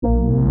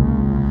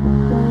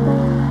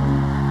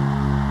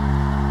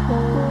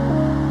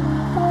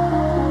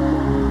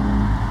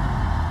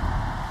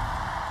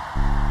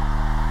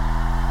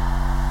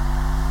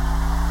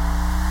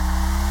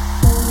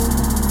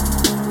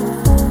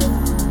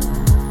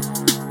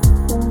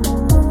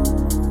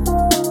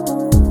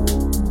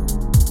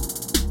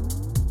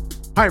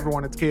Hi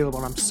everyone, it's Caleb,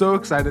 and I'm so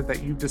excited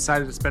that you've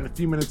decided to spend a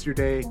few minutes of your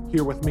day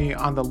here with me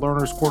on the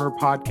Learner's Corner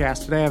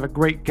podcast. Today I have a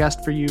great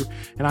guest for you,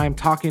 and I am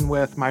talking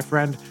with my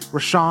friend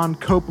Rashawn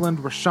Copeland.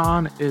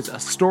 Rashawn is a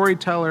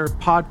storyteller,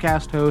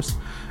 podcast host,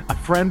 a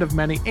friend of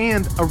many,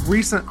 and a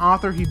recent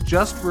author. He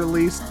just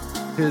released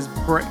his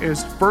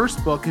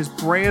first book, his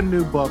brand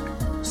new book,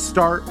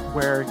 Start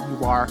Where You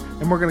Are,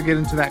 and we're going to get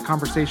into that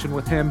conversation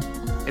with him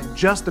in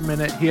just a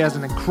minute. He has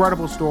an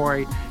incredible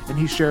story, and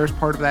he shares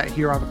part of that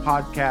here on the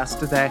podcast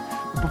today.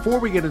 But before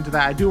we get into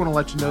that, I do want to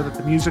let you know that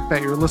the music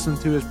that you're listening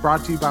to is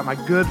brought to you by my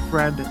good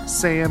friend,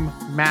 Sam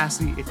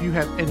Massey. If you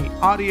have any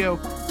audio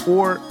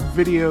or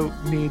video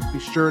needs, be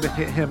sure to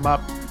hit him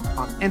up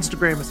on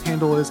Instagram. His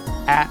handle is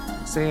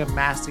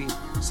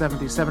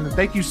 @SamMassey77. And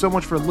thank you so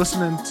much for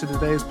listening to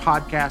today's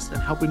podcast and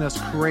helping us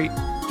create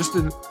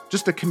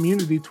just a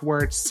community to where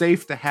it's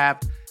safe to have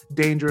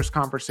dangerous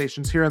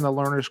conversations. Here in the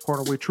Learner's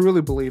Corner, we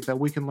truly believe that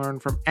we can learn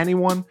from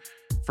anyone,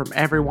 from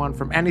everyone,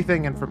 from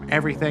anything, and from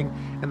everything.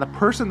 And the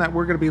person that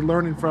we're going to be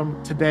learning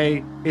from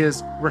today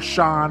is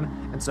Rashawn.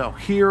 And so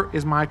here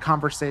is my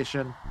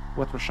conversation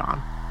with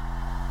Rashawn.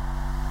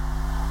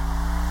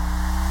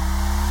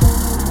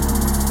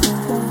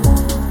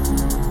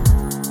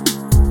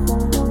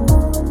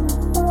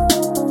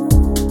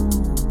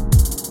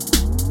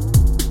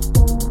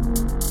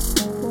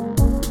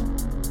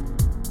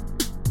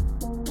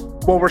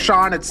 Well,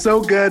 Rashawn, it's so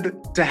good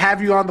to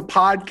have you on the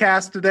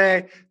podcast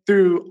today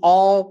through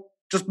all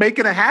just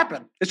making it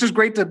happen. It's just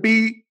great to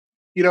be,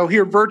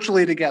 here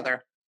virtually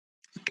together.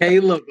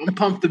 Caleb, I'm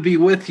pumped to be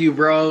with you,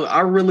 bro.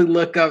 I really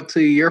look up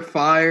to your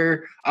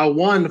fire.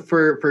 One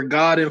for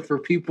God and for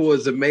people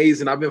is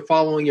amazing. I've been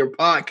following your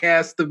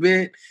podcast a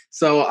bit,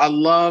 so I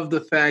love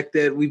the fact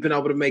that we've been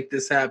able to make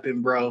this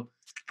happen, bro.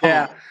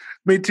 Yeah,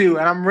 me too.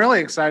 And I'm really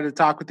excited to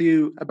talk with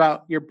you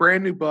about your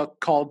brand new book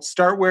called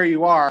Start Where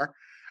You Are.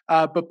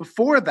 But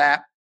before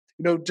that,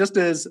 just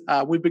as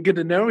we've been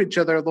getting to know each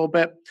other a little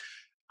bit,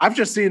 I've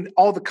just seen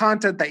all the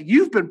content that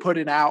you've been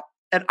putting out,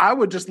 and I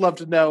would just love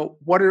to know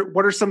what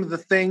are some of the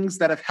things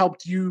that have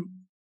helped you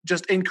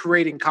just in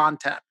creating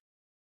content.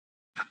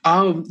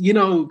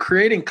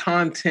 Creating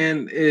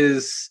content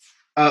is,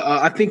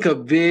 I think, a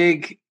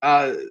big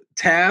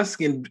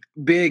task and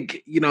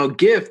big,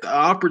 gift,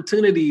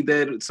 opportunity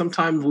that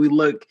sometimes we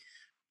look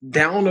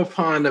down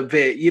upon a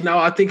bit.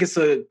 I think it's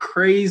a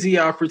crazy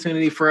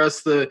opportunity for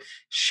us to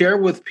share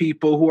with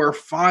people who are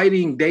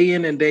fighting day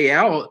in and day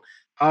out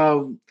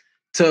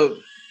to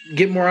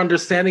get more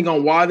understanding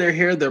on why they're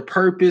here, their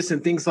purpose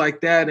and things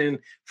like that. And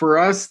for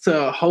us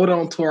to hold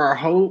on to our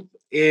hope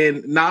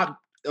and not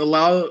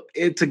allow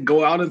it to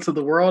go out into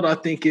the world, I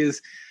think is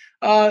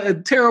a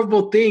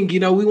terrible thing. We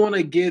want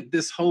to get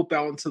this hope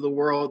out into the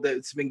world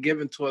that's been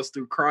given to us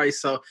through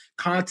Christ. So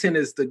content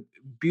is the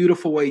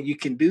beautiful way you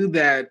can do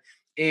that.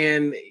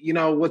 And,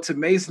 what's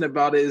amazing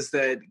about it is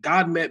that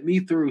God met me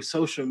through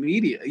social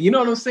media. You know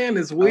what I'm saying?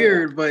 It's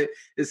weird, but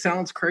it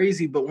sounds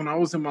crazy. But when I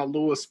was in my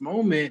lowest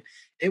moment,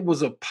 it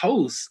was a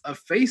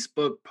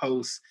Facebook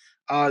post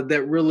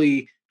that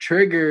really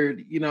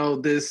triggered,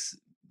 this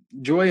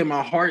joy in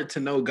my heart to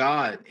know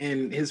God.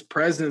 And his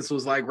presence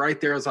was like right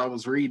there as I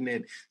was reading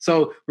it.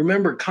 So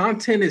remember,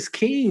 content is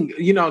king,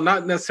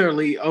 not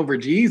necessarily over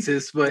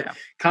Jesus, but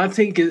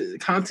content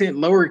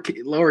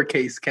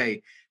lowercase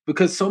k.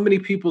 Because so many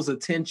people's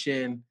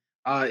attention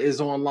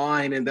is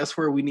online, and that's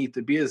where we need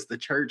to be as the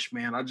church,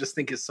 man. I just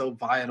think it's so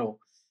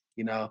vital.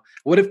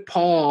 What if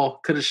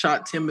Paul could have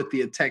shot Timothy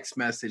a text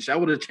message?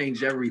 That would have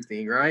changed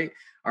everything, right?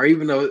 Or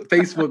even a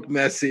Facebook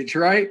message,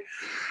 right?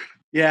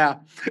 Yeah.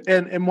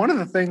 And one of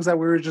the things that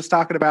we were just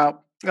talking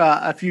about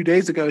a few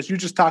days ago is you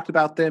just talked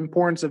about the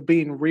importance of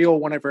being real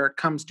whenever it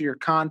comes to your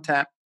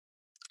content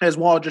as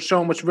well, just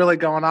showing what's really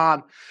going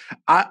on.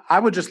 I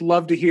would just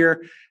love to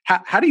hear,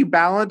 how do you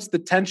balance the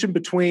tension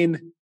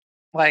between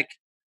like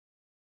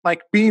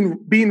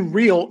being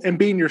real and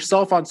being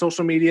yourself on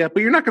social media,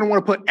 but you're not going to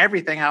want to put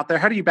everything out there.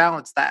 How do you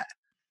balance that?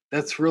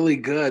 That's really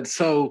good.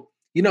 So,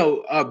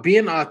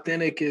 being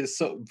authentic is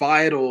so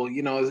vital,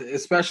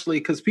 especially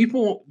because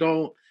people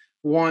don't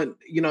want,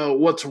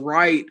 what's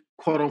right,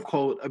 quote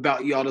unquote,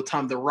 about you all the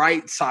time, the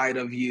right side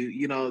of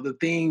you, the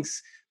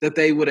things that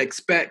they would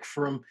expect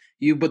from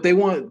you, but they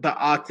want the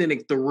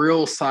authentic, the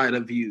real side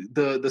of you,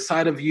 the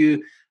side of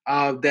you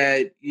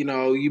that,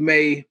 you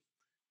may,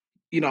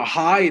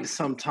 hide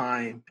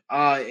sometime.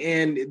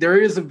 And there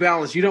is a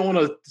balance. You don't want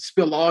to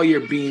spill all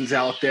your beans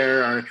out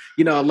there or,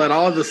 let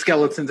all the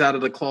skeletons out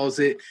of the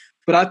closet.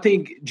 But I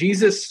think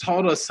Jesus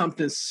taught us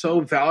something so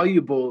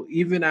valuable,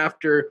 even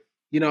after,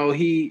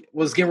 he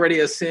was getting ready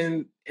to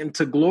ascend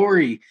into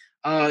glory.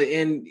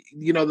 And,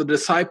 the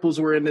disciples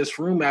were in this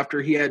room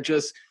after he had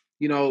just,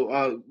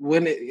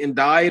 went and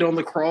died on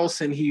the cross,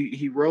 and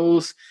he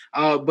rose.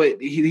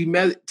 But he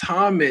met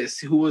Thomas,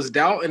 who was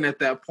doubting at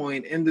that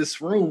point, in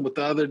this room with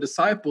the other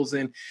disciples.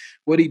 And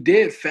what he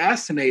did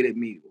fascinated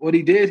me. What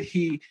he did,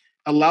 he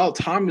allowed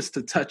Thomas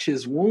to touch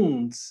his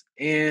wounds.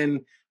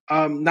 And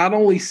not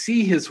only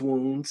see his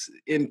wounds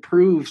and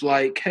prove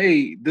like,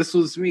 hey, this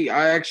was me.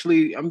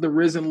 I'm the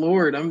risen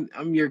Lord.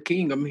 I'm your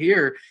king. I'm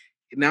here.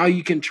 Now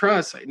you can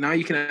trust. Now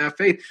you can have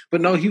faith.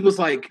 But no, he was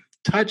like,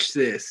 touch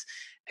this.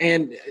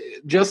 And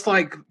just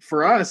like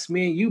for us,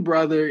 me and you,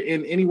 brother,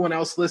 and anyone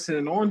else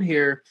listening on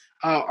here,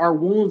 our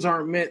wounds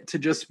aren't meant to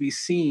just be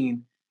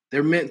seen.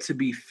 They're meant to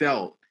be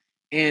felt.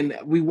 And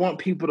we want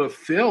people to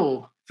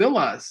feel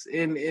us.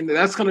 And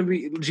that's going to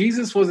be,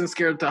 Jesus wasn't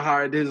scared to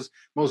hide his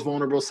most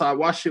vulnerable side.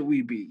 Why should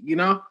we be?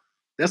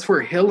 That's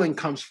where healing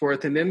comes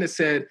forth. And then it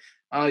said,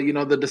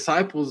 the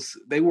disciples,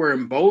 they were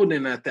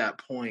emboldened at that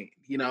point.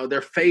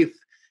 Their faith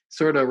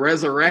sort of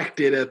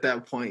resurrected at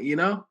that point.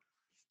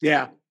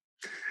 Yeah.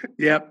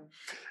 Yep.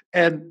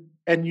 And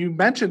you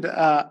mentioned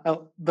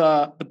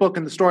the book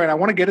and the story, and I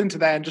want to get into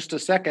that in just a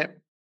second.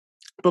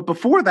 But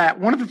before that,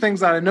 one of the things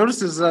that I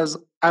noticed is, as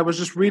I was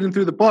just reading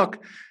through the book,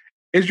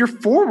 is your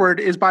foreword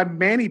is by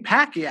Manny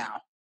Pacquiao.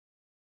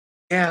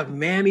 Yeah,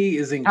 Manny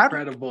is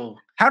incredible.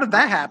 How did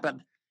that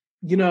happen?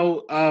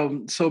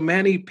 So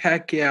Manny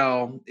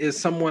Pacquiao is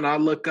someone I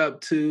look up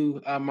to.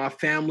 My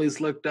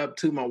family's looked up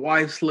to. My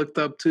wife's looked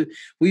up to.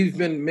 We've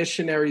been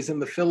missionaries in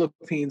the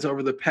Philippines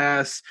over the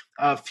past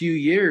few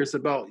years,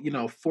 about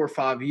 4 or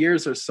 5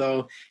 years or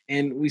so,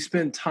 and we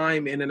spend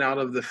time in and out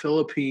of the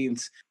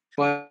Philippines.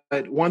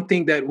 But one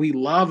thing that we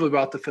love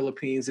about the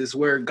Philippines is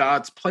where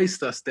God's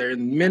placed us there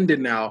in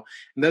Mindanao.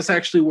 And that's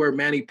actually where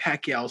Manny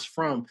Pacquiao's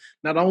from.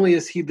 Not only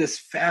is he this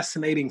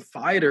fascinating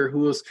fighter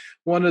who was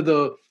one of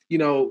the,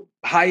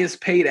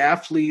 highest paid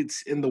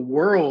athletes in the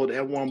world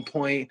at one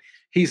point,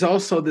 he's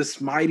also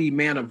this mighty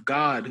man of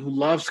God who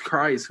loves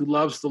Christ, who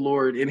loves the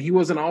Lord. And he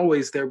wasn't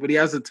always there, but he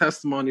has a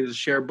testimony to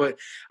share. But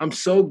I'm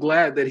so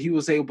glad that he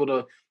was able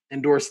to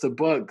endorse the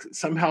book.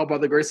 Somehow, by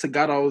the grace of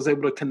God, I was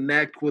able to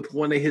connect with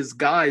one of his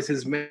guys,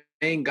 his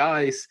main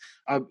guys,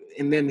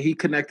 and then he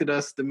connected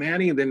us to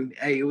Manny, and then,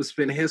 hey, it's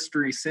been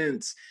history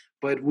since.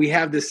 But we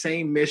have the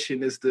same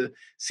mission, is to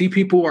see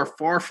people who are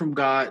far from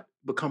God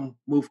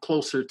move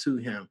closer to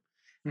him.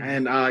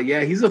 Mm-hmm.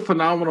 And he's a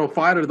phenomenal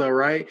fighter, though,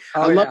 right?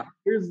 Let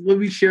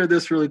me share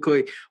this really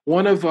quick.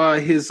 One of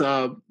his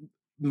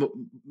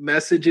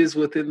messages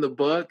within the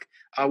book,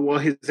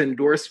 his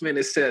endorsement,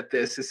 it said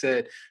this. It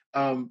said,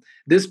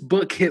 this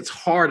book hits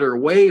harder,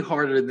 way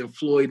harder than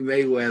Floyd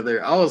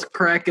Mayweather. I was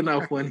cracking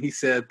up when he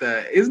said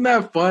that. Isn't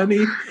that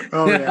funny?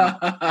 Oh,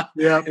 yeah.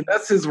 Yeah. And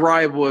that's his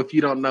rival, if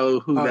you don't know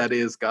who that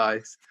is,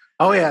 guys.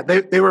 Oh, yeah.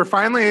 They were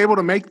finally able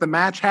to make the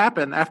match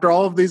happen after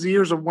all of these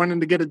years of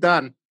wanting to get it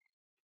done.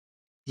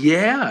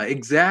 Yeah,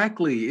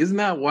 exactly. Isn't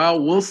that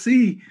wild? We'll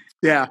see.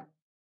 Yeah.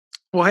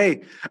 Well,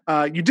 hey,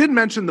 you did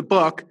mention the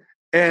book,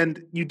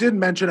 and you did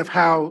mention of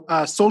how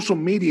social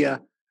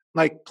media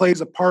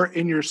plays a part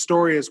in your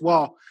story as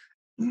well.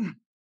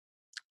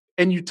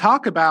 And you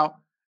talk about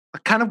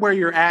kind of where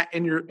you're at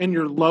in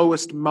your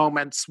lowest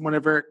moments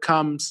whenever it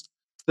comes to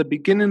the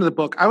beginning of the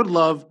book. I would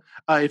love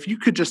if you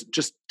could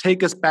just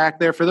take us back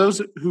there. For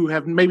those who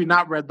have maybe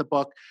not read the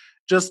book,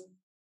 just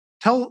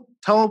tell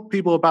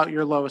people about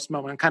your lowest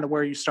moment and kind of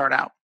where you start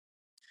out.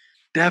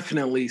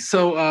 Definitely.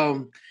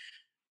 So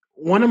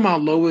one of my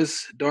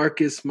lowest,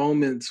 darkest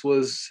moments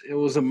was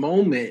a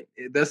moment.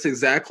 That's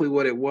exactly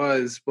what it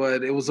was.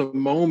 But it was a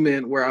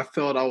moment where I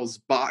felt I was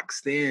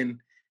boxed in,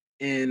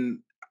 and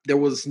there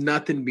was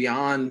nothing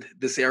beyond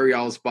this area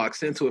I was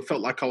boxed into. It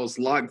felt like I was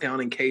locked down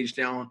and caged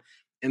down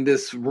in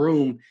this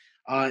room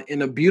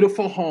in a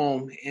beautiful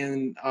home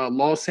in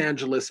Los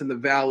Angeles in the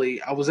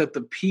Valley. I was at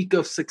the peak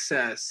of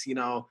success.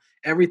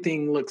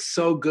 Everything looked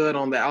so good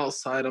on the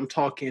outside. I'm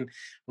talking, I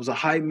was a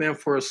hype man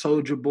for a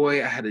soldier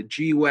boy. I had a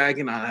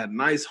G-Wagon. I had a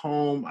nice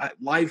home.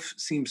 Life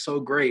seemed so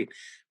great.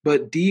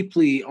 But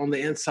deeply on the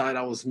inside,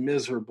 I was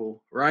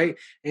miserable, right?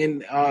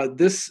 And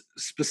this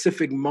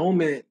specific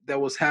moment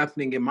that was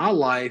happening in my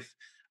life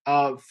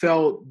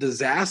felt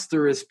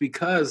disastrous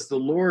because the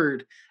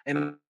Lord,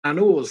 and I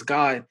knew it was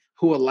God,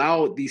 who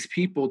allowed these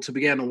people to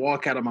begin to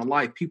walk out of my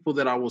life, people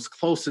that I was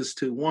closest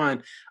to.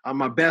 One,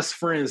 my best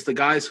friends, the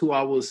guys who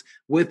I was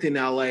with in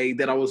LA,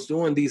 that I was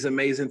doing these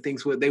amazing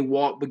things with, they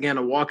began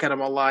to walk out of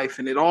my life.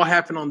 And it all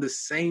happened on the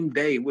same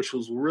day, which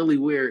was really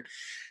weird.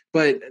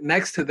 But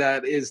next to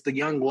that is the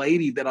young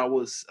lady that I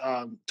was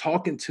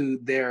talking to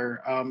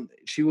there.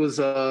 She was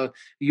a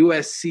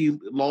USC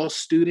law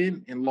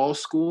student in law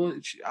school.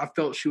 I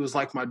felt she was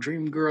like my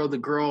dream girl, the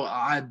girl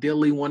I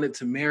ideally wanted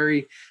to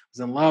marry, was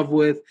in love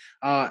with.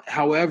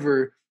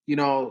 However,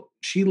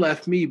 she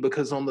left me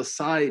because on the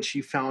side,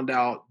 she found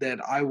out that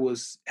I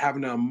was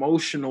having an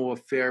emotional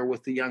affair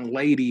with the young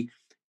lady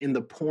in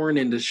the porn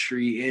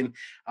industry.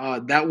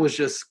 And that was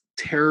just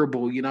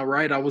terrible,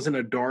 right? I was in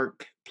a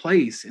dark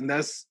place, and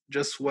that's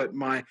just what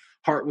my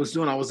heart was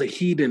doing. I was a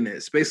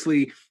hedonist.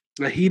 Basically,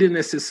 a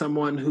hedonist is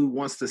someone who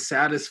wants to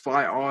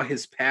satisfy all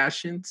his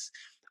passions.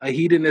 A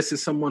hedonist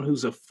is someone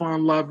who's a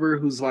fun lover,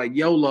 who's like,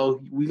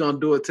 YOLO, we gonna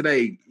do it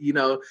today.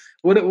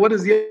 What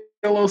does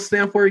YOLO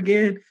stand for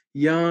again?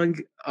 Young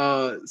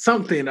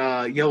something,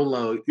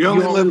 YOLO. You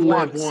only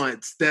live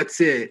once.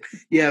 That's it.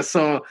 Yeah,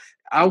 so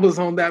I was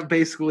on that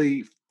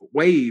basically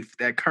wave,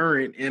 that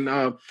current.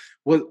 And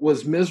what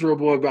was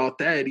miserable about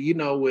that,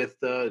 with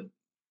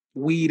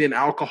weed and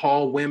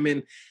alcohol,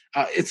 women,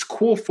 it's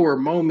cool for a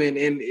moment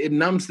and it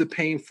numbs the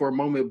pain for a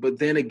moment. But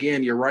then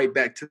again, you're right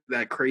back to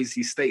that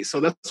crazy state. So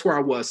that's where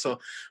I was. So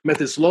I'm at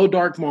this low,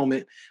 dark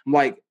moment. I'm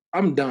like,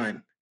 I'm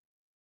done.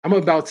 I'm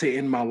about to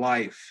end my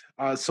life.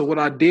 So what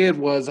I did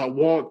was I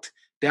walked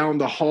down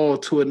the hall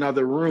to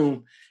another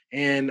room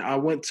and I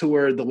went to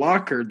where the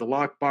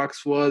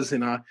lockbox was,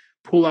 and I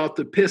pull out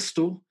the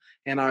pistol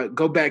and I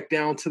go back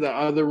down to the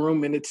other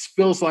room, and it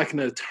feels like an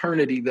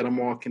eternity that I'm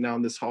walking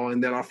down this hall.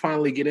 And then I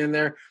finally get in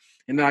there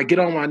and then I get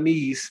on my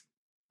knees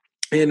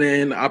and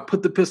then I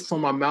put the pistol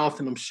in my mouth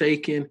and I'm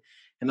shaking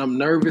and I'm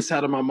nervous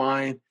out of my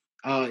mind.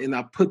 And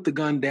I put the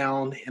gun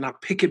down and I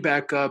pick it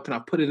back up and I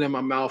put it in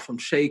my mouth. I'm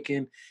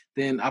shaking.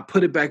 Then I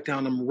put it back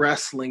down. I'm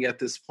wrestling at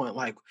this point.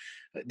 Like,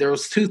 there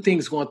was two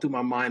things going through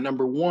my mind.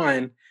 Number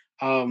one,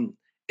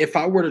 if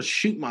I were to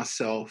shoot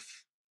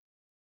myself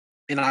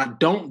and I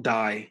don't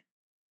die,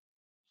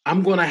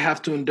 I'm going to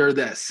have to endure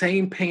that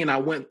same pain I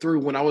went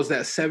through when I was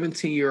that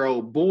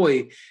 17-year-old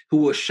boy who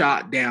was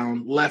shot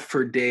down, left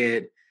for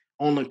dead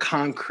on the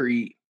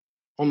concrete,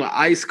 on the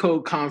ice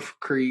cold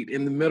concrete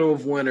in the middle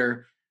of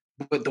winter.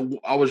 But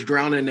I was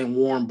drowning in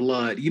warm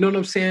blood. You know what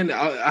I'm saying?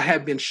 I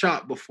had been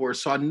shot before,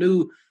 so I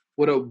knew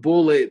what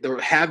the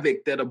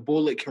havoc that a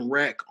bullet can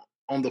wreak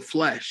on the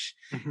flesh.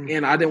 Mm-hmm.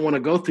 And I didn't want to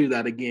go through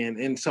that again.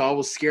 And so I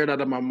was scared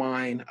out of my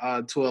mind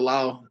to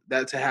allow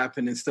that to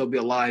happen and still be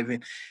alive.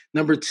 And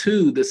number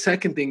two, the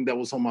second thing that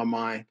was on my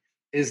mind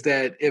is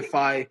that if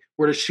I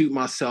were to shoot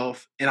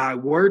myself and I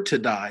were to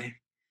die,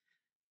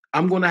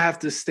 I'm going to have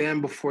to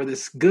stand before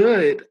this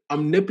good,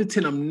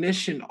 omnipotent,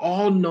 omniscient,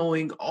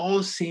 all-knowing,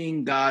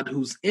 all-seeing God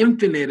who's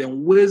infinite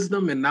in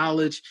wisdom and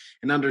knowledge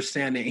and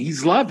understanding.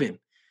 He's loving,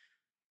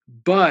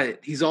 but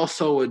he's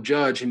also a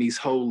judge and he's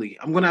holy.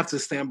 I'm going to have to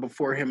stand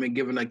before him and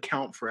give an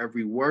account for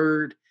every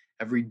word,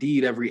 every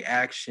deed, every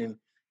action.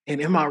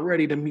 And am I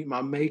ready to meet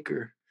my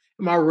maker?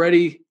 Am I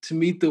ready to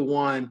meet the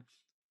one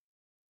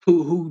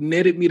who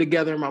knitted me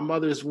together in my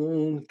mother's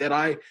womb, that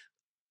I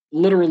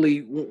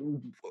literally,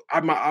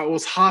 I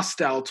was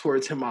hostile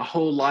towards him my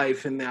whole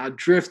life, and I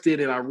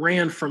drifted and I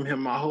ran from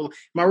him am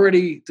I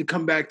ready to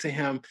come back to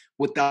him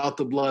without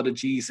the blood of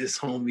Jesus,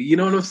 homie? You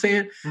know what I'm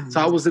saying? Mm-hmm.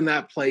 So I was in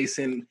that place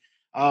and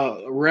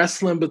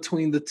wrestling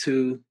between the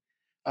two.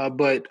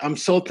 But I'm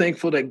so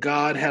thankful that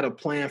God had a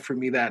plan for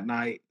me that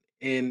night,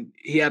 and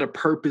he had a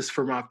purpose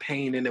for my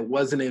pain, and it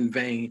wasn't in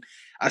vain.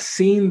 I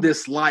seen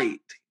this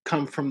light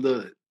come from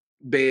the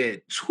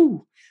bed.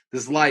 Whew,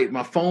 this light,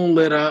 my phone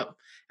lit up.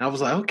 And I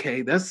was like,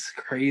 okay, that's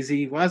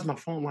crazy. Why is my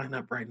phone lighting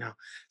up right now?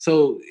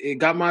 So it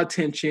got my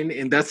attention.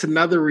 And that's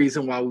another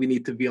reason why we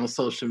need to be on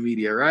social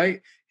media, right?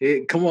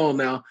 Come on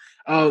now.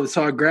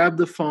 So I grabbed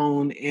the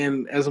phone.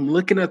 And as I'm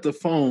looking at the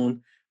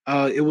phone,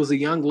 it was a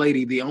young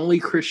lady, the only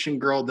Christian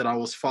girl that I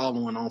was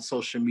following on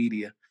social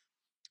media.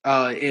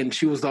 And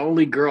she was the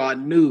only girl I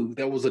knew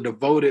that was a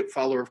devoted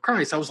follower of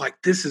Christ. I was like,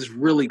 this is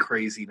really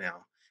crazy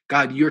now.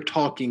 God, you're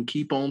talking,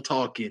 keep on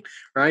talking,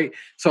 right?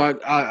 So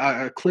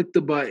I clicked the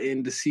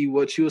button to see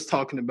what she was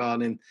talking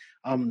about. And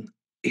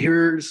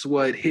here's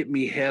what hit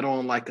me head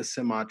on like a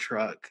semi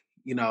truck.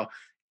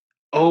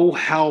 Oh,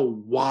 how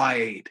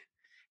wide,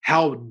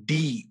 how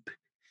deep,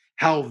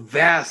 how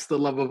vast the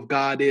love of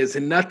God is.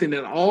 And nothing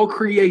in all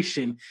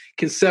creation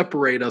can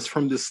separate us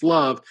from this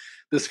love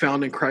that's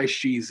found in Christ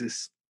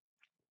Jesus.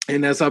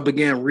 And as I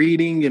began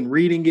reading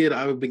it,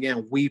 I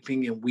began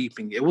weeping and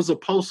weeping. It was a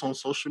post on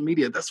social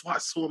media. That's why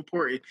it's so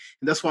important.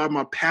 And that's why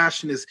my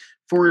passion is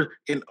for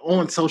and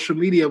on social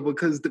media,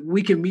 because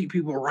we can meet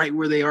people right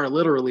where they are,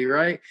 literally,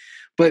 right?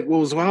 But what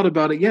was wild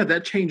about it,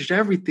 that changed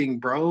everything,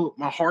 bro.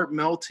 My heart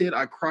melted.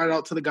 I cried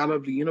out to the God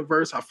of the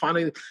universe. I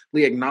finally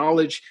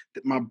acknowledged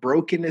that my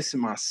brokenness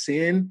and my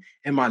sin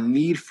and my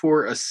need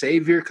for a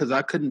savior, because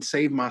I couldn't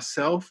save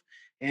myself.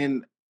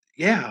 And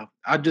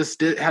I just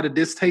had a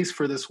distaste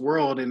for this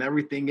world and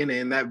everything in it.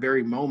 In that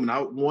very moment,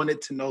 I wanted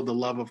to know the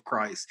love of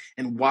Christ,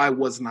 and why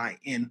wasn't I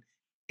in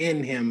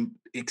him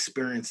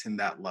experiencing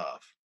that love?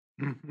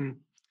 Mm-hmm.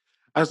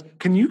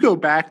 Can you go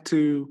back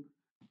to,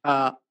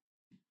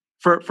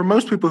 for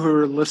most people who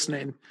are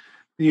listening,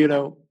 they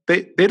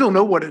don't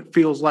know what it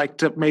feels like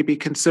to maybe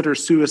consider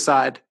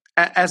suicide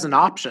as an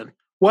option.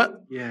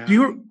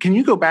 Can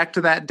you go back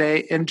to that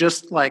day and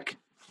just like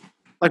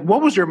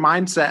what was your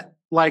mindset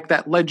like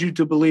that led you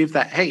to believe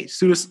that, hey,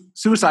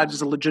 suicide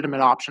is a legitimate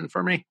option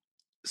for me?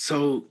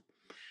 So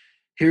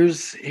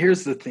here's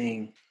the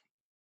thing.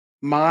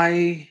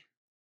 My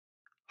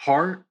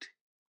heart,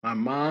 my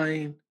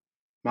mind,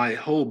 my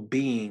whole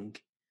being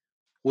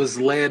was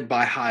led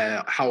by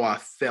how I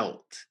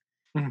felt.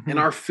 Mm-hmm. And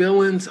our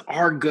feelings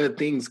are good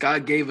things.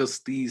 God gave us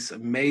these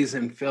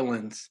amazing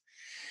feelings.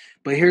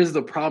 But here's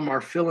the problem.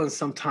 Our feelings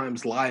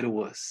sometimes lie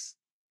to us.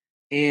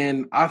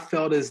 And I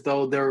felt as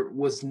though there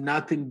was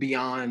nothing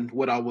beyond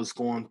what I was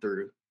going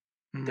through.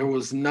 Mm-hmm. There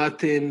was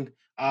nothing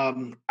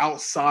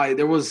outside.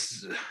 There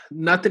was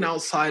nothing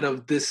outside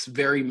of this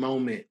very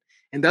moment.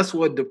 And that's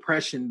what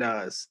depression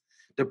does.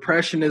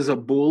 Depression is a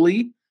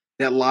bully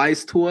that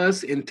lies to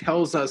us and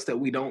tells us that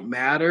we don't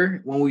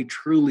matter when we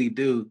truly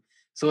do.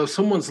 So if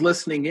someone's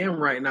listening in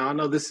right now, I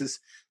know this is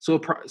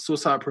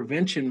Suicide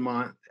Prevention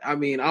Month. I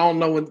mean, I don't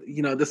know when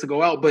this will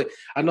go out, but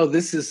I know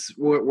this is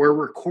we're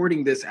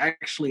recording this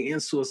actually in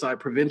Suicide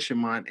Prevention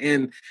Month,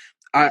 and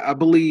I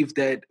believe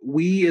that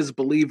we as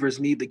believers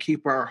need to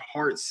keep our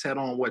hearts set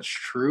on what's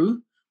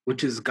true,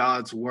 which is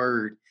God's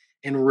word,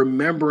 and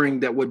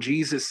remembering that what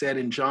Jesus said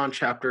in John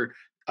chapter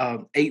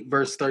 8,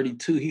 verse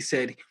 32, he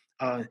said,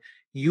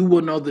 you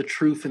will know the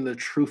truth and the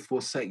truth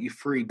will set you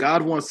free.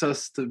 God wants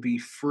us to be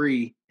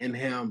free in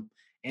him.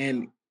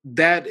 And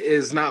that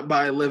is not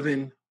by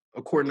living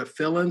according to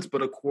feelings,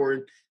 but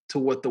according to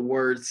what the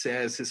word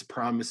says, his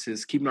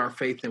promises, keeping our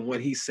faith in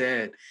what he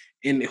said,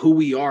 in who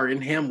we are in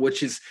him,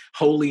 which is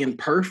holy and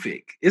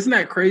perfect. Isn't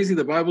that crazy?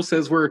 The Bible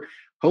says we're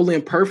holy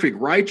and perfect,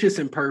 righteous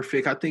and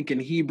perfect. I think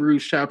in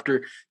Hebrews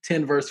chapter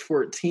 10, verse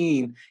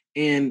 14,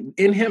 and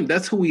in him,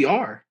 that's who we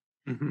are.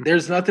 Mm-hmm.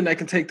 There's nothing that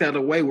can take that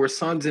away. We're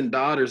sons and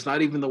daughters,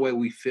 not even the way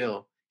we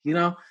feel,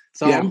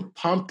 So yeah. I'm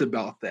pumped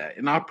about that.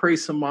 And I pray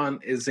someone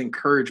is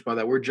encouraged by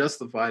that. We're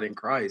justified in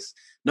Christ.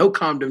 No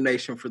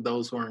condemnation for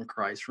those who are in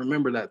Christ.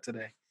 Remember that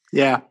today.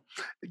 Yeah.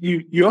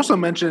 You also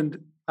mentioned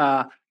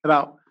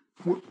about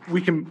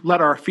we can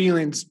let our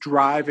feelings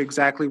drive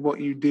exactly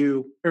what you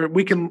do, or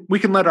we can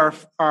let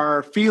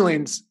our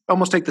feelings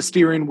almost take the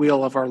steering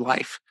wheel of our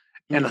life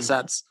in a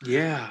sense.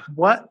 Yeah.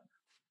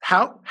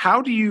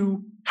 How do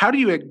you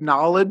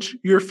acknowledge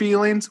your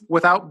feelings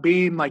without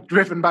being like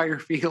driven by your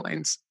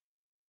feelings?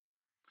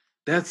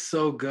 That's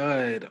so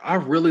good. I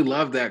really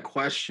love that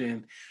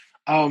question.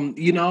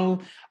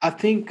 I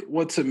think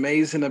what's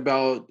amazing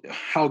about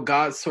how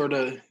God sort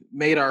of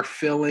made our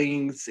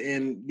feelings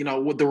and,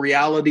 what the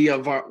reality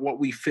of what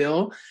we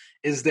feel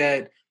is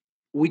that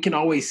we can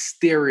always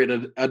steer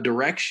it a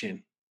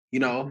direction.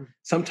 Mm-hmm.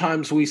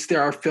 Sometimes we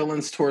steer our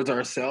feelings towards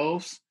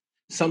ourselves.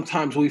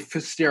 Sometimes we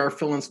steer our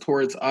feelings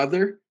towards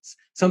others.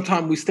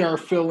 Sometimes we steer our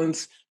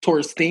feelings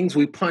towards things.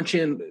 We punch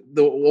in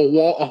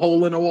a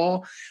hole in a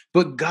wall.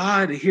 But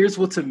God, here's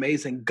what's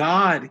amazing.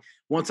 God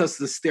wants us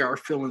to steer our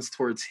feelings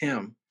towards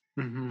him.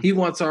 Mm-hmm. He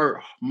wants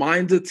our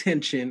mind's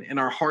attention and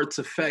our heart's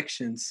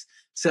affections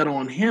set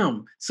on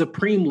him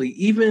supremely,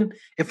 even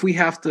if we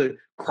have to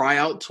cry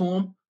out to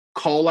him,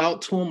 call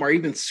out to him, or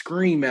even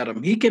scream at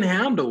him. He can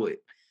handle it.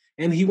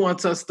 And he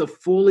wants us to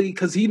fully,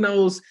 because he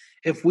knows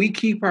if we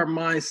keep our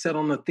minds set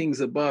on the things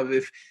above,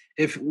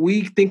 if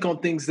we think on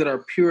things that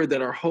are pure,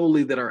 that are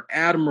holy, that are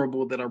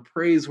admirable, that are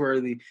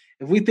praiseworthy,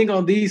 if we think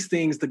on these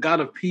things, the God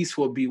of peace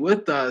will be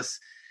with us.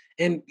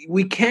 And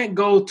we can't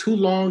go too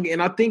long.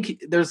 And I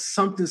think there's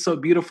something so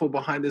beautiful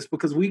behind this,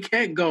 because we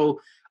can't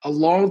go a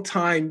long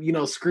time,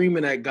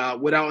 screaming at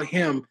God without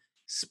him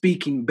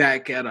speaking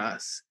back at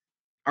us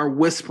or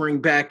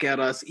whispering back at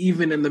us,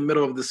 even in the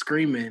middle of the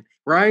screaming,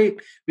 right?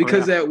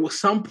 Because at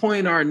some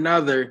point or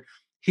another,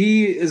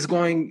 he is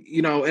going,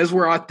 as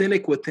we're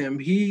authentic with him,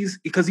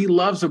 because he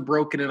loves a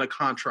broken and a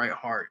contrite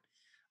heart.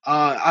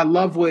 I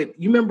love what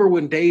you remember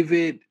when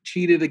David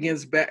cheated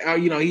against,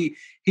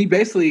 he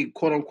basically,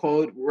 quote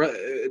unquote,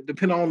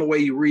 depending on the way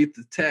you read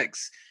the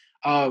text.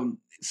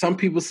 Some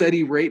people said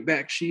he raped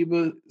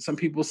Bathsheba. Some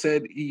people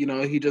said,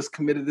 he just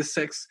committed this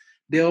sex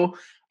deal.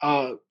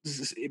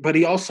 But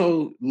he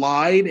also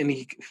lied and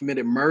he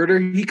committed murder.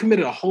 He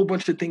committed a whole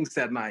bunch of things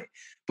that night.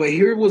 But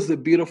here was the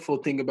beautiful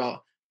thing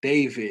about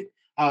David.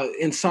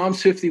 In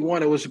Psalms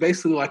 51, it was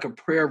basically like a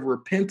prayer of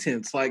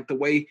repentance, like the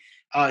way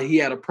he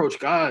had approached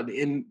God.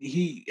 And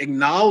he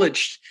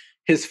acknowledged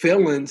his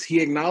feelings. He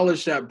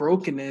acknowledged that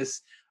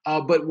brokenness.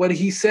 But what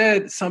he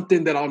said,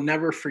 something that I'll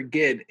never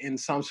forget in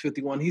Psalms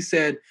 51, he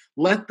said,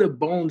 "Let the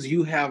bones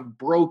you have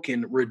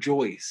broken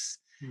rejoice."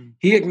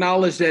 He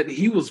acknowledged that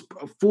he was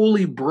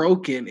fully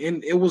broken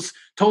and it was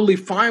totally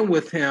fine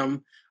with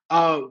him.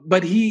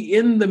 But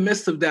in the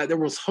midst of that, there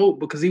was hope,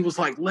 because he was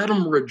like, let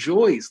him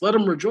rejoice.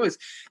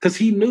 Because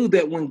he knew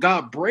that when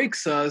God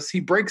breaks us, he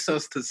breaks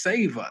us to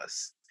save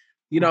us.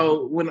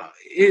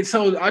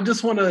 So I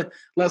just want to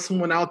let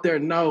someone out there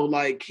know,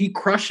 like, he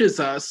crushes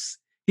us.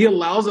 He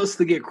allows us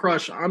to get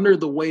crushed under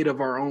the weight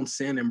of our own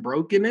sin and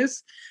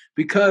brokenness,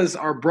 because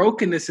our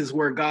brokenness is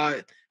where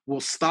God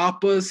will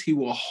stop us. He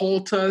will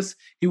halt us.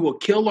 He will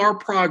kill our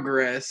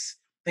progress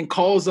and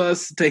cause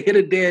us to hit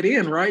a dead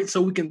end, right?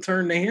 So we can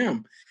turn to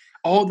him.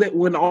 All that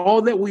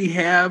we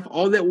have,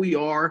 all that we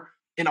are,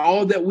 and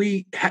all that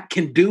we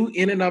can do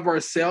in and of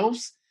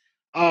ourselves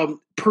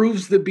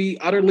proves to be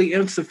utterly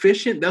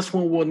insufficient. That's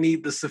when we'll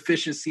need the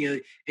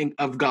sufficiency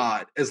of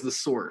God as the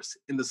source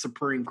and the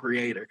supreme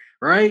creator,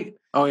 right?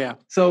 Oh, yeah.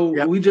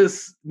 So we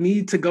just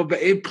need to go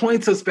back. It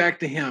points us back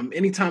to him.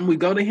 Anytime we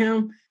go to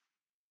him,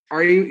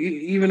 or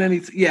even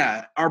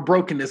our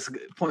brokenness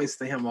points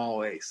to him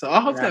always. So I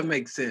hope that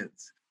makes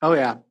sense. Oh,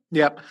 yeah.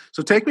 Yep.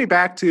 So take me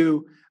back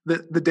to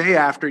the day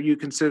after you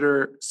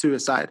consider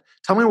suicide.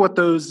 Tell me what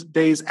those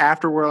days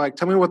after were like.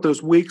 Tell me what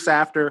those weeks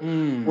after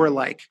were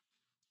like.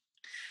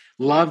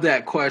 Love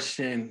that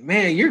question.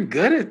 Man, you're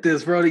good at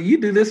this, brother. You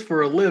do this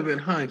for a living,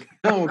 huh?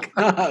 Oh,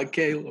 God,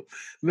 Caleb.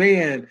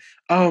 Man.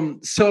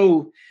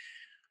 So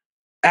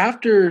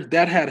After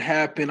that had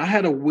happened, I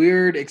had a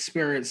weird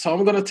experience. So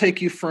I'm going to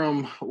take you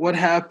from what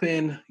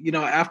happened,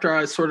 after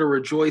I sort of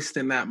rejoiced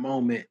in that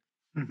moment.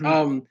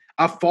 Mm-hmm.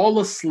 I fall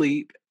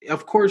asleep.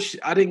 Of course,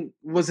 I didn't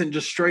wasn't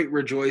just straight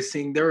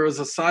rejoicing. There was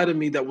a side of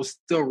me that was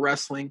still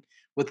wrestling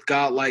with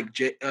God, like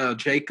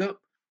Jacob.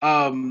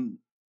 Um,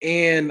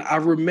 and I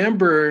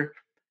remember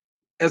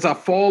as I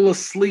fall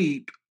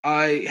asleep,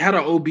 I had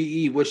an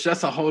OBE, which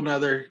that's a whole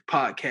nother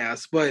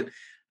podcast. But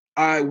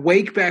I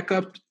wake back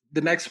up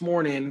the next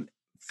morning,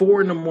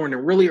 4 a.m,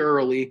 really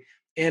early,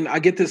 and I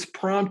get this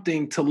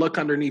prompting to look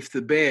underneath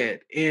the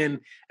bed. And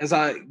as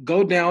I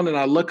go down and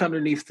I look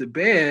underneath the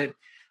bed,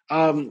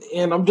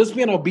 and I'm just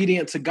being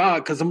obedient to God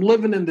because I'm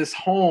living in this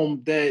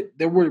home that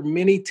there were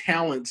many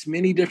talents,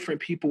 many different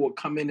people would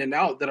come in and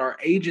out that our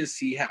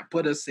agency had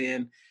put us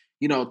in,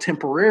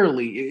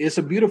 temporarily. It's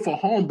a beautiful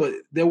home, but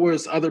there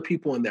was other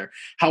people in there.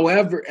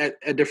 However,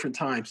 at different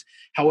times.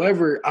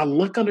 However, I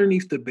look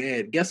underneath the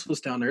bed. Guess what's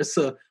down there? It's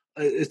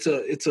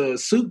a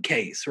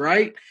suitcase,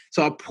 right?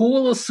 So I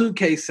pull a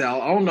suitcase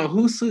out. I don't know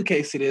whose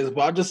suitcase it is,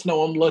 but I just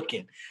know I'm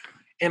looking,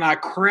 and I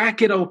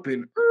crack it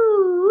open.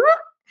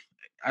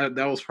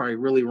 That was probably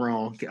really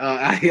wrong.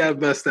 I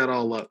messed that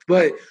all up,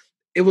 but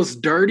it was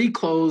dirty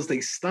clothes. They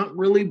stunk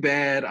really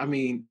bad. I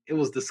mean, it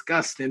was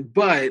disgusting.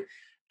 But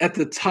at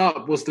the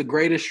top was the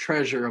greatest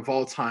treasure of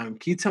all time.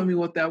 Can you tell me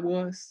what that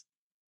was?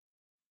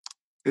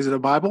 Is it a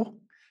Bible?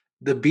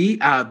 The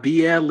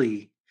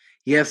Bible.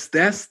 Yes,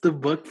 that's the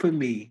book for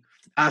me.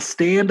 I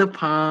stand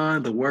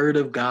upon the word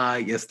of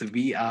God. Yes, the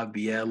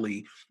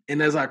Bible.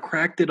 And as I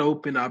cracked it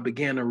open, I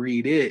began to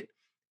read it.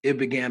 It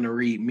began to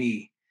read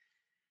me.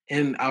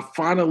 And I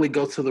finally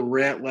go to the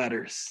red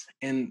letters.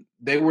 And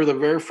they were the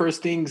very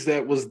first things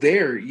that was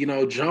there,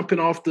 jumping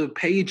off the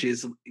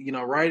pages,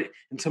 right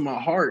into my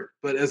heart.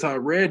 But as I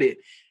read it,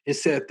 it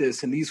said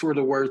this, and these were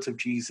the words of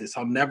Jesus.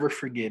 I'll never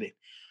forget it.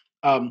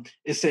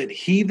 It said,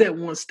 "He that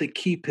wants to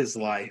keep his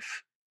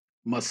life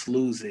must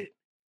lose it.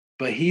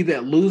 But he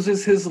that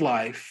loses his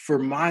life for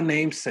my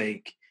name's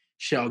sake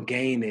shall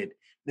gain it."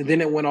 And then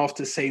it went off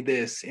to say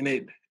this,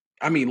 and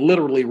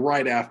literally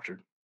right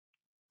after,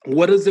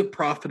 "What does it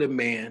profit a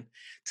man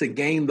to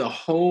gain the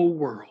whole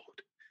world,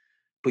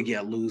 but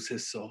yet lose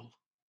his soul?"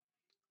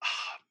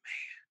 Oh,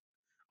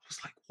 I was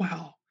like,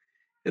 wow,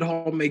 it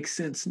all makes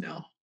sense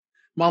now.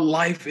 My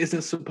life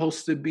isn't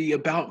supposed to be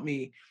about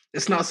me.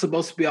 It's not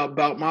supposed to be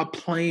about my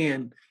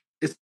plan.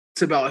 It's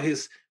about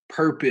his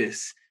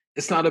purpose.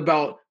 It's not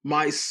about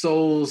my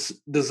soul's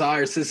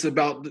desires. It's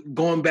about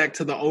going back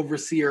to the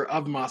overseer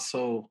of my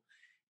soul.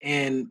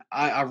 And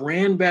I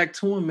ran back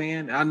to him,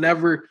 man. I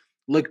never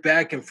looked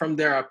back. And from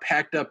there, I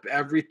packed up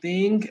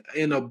everything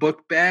in a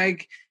book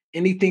bag.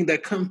 Anything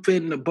that couldn't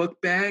fit in a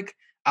book bag,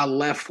 I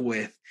left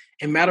with.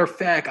 And matter of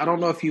fact, I don't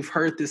know if you've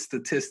heard this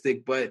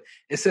statistic, but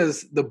it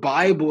says the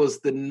Bible is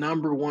the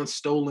number one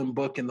stolen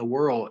book in the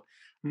world.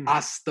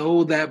 I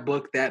stole that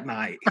book that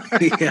night.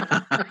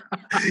 Yeah.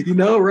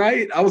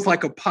 Right? I was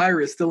like a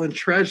pirate stealing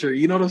treasure.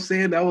 You know what I'm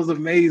saying? That was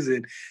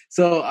amazing.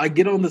 So I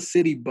get on the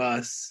city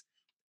bus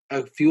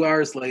a few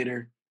hours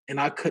later,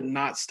 and I could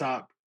not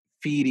stop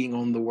feeding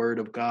on the word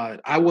of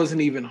God. I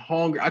wasn't even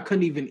hungry. I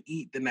couldn't even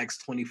eat the next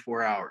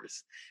 24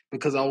 hours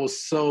because I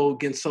was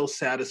getting so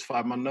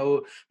satisfied.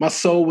 My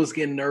soul was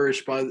getting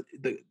nourished by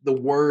the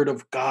word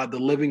of God, the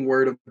living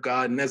word of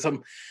God. And as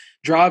I'm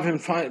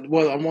driving,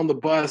 I'm on the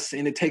bus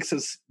and it takes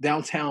us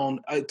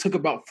downtown. It took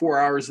about 4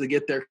 hours to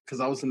get there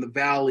because I was in the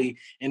valley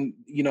and,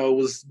 it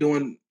was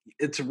doing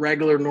its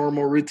regular,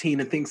 normal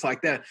routine and things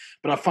like that.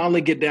 But I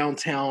finally get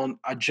downtown.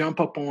 I jump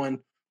up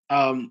on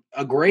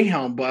a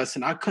Greyhound bus,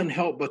 and I couldn't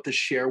help but to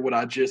share what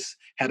I just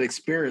had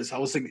experienced. I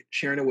was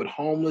sharing it with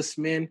homeless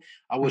men.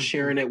 I was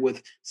sharing it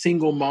with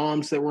single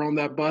moms that were on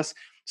that bus.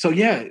 So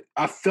yeah,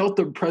 I felt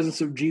the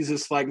presence of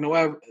Jesus like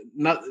never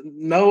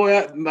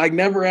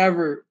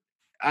ever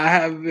I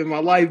have in my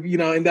life,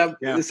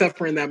 except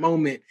for in that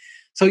moment.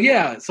 So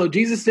yeah, so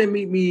Jesus didn't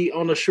meet me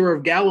on the shore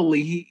of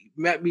Galilee. He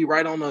met me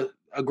right on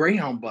a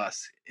Greyhound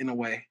bus in a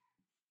way.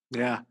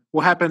 Yeah.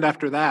 What happened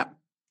after that?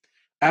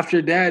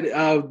 After that,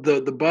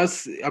 the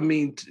bus,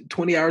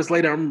 20 hours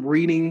later, I'm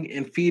reading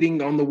and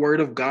feeding on the word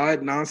of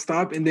God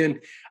nonstop. And then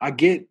I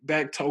get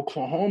back to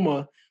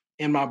Oklahoma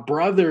and my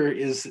brother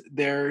is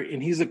there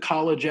and he's a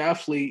college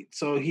athlete.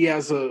 So he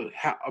has a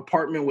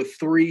apartment with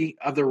 3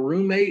 other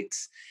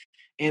roommates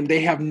and they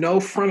have no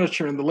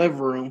furniture in the living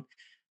room.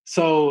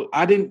 So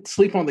I didn't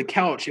sleep on the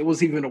couch. It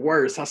was even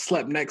worse. I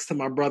slept next to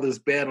my brother's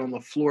bed on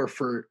the floor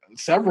for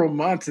several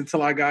months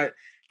until I got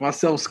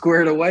myself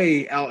squared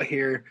away out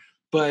here.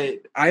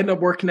 But I ended up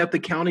working at the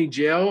county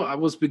jail. I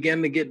was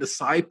beginning to get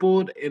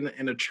discipled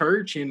in a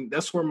church, and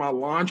that's where my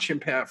launching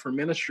pad for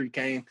ministry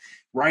came,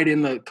 right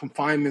in the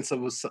confinements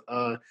of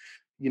a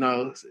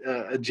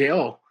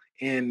jail.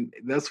 And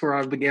that's where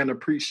I began to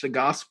preach the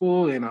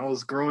gospel, and I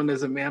was growing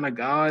as a man of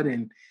God,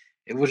 and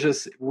it was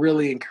just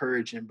really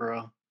encouraging,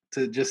 bro,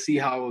 to just see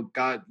how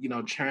God,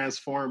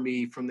 transformed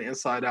me from the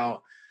inside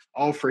out,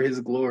 all for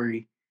his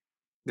glory.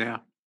 Yeah.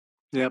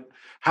 Yep.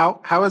 How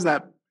has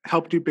that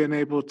helped you been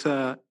able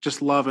to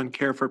just love and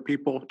care for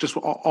people, just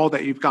all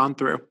that you've gone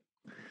through?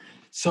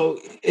 So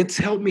it's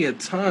helped me a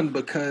ton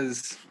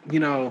because,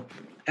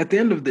 at the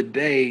end of the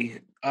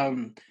day,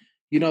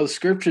 the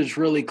scripture is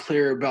really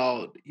clear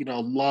about,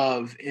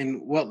 love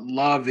and what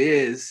love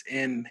is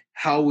and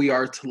how we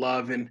are to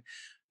love. And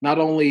not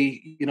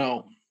only,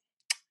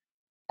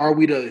 are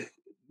we to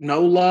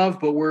know love,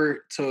 but we're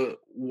to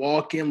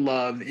walk in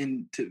love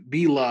and to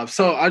be loved.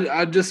 So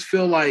I just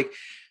feel like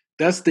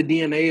that's the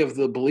DNA of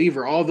the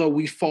believer, although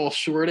we fall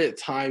short at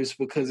times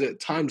because at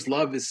times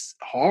love is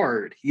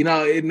hard.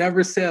 It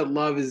never said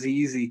love is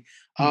easy,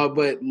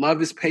 but love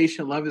is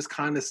patient, love is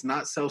kindness,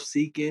 not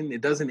self-seeking.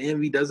 It doesn't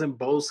envy, doesn't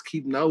boast,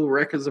 keep no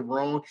records of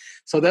wrong.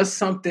 So that's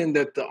something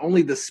that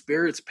only the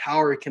Spirit's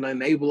power can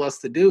enable us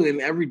to do. And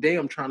every day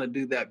I'm trying to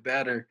do that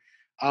better.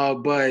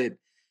 But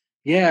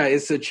yeah,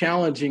 it's a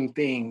challenging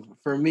thing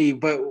for me.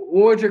 But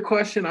what was your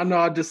question? I know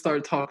I just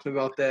started talking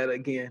about that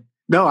again.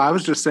 No, I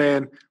was just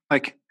saying,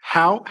 like,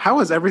 how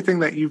has everything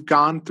that you've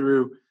gone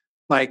through,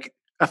 like,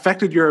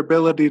 affected your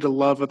ability to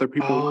love other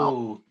people well?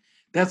 Oh,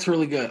 that's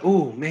really good.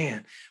 Oh,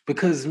 man.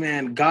 Because,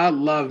 man, God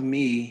loved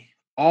me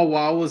all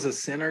while I was a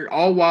sinner,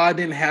 all while I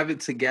didn't have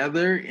it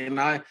together. And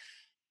I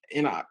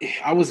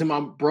was in my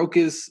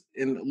brokest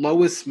and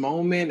lowest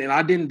moment, and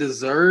I didn't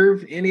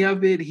deserve any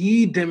of it.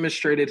 He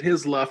demonstrated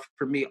his love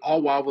for me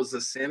all while I was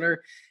a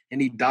sinner,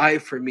 and he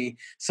died for me.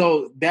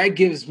 So that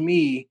gives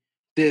me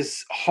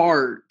this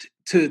heart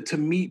to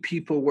meet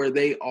people where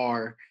they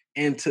are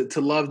and to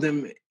love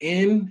them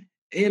in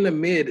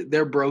amid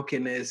their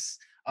brokenness,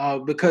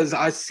 because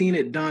I seen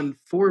it done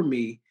for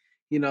me.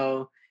 You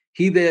know,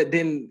 he that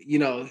didn't, he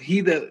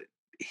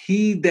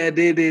that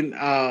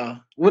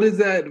didn't what is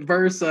that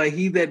verse,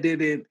 he that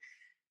didn't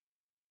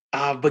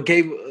but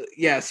gave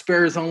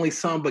spare his only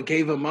son but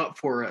gave him up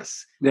for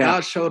us. Yeah.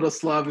 God showed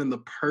us love in the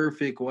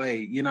perfect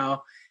way,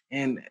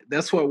 and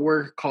that's what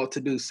we're called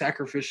to do,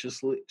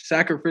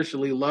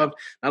 sacrificially love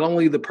not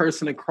only the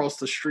person across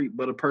the street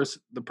but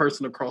the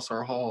person across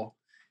our hall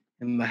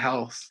in the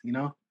house.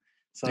 Yeah.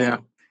 So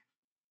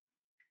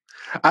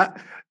I,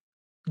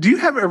 do you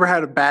have ever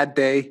had a bad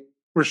day,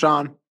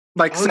 Rashawn?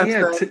 Like, oh such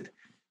yeah, that,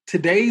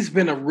 today's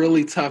been a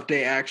really tough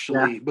day yeah.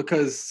 actually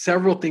because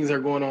several things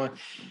are going on.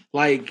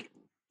 Like,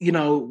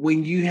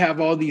 when you have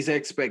all these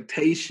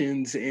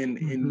expectations and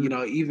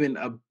Mhm. even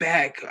I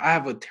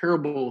have a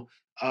terrible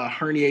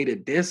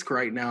herniated disc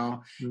right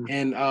now, Mm.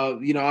 and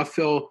I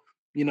feel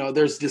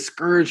there's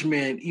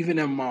discouragement even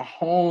in my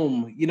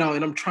home, and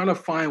I'm trying to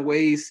find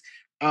ways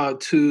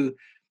to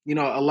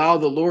allow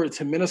the Lord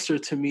to minister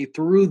to me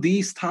through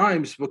these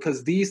times,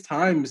 because these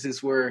times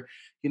is where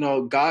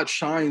God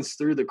shines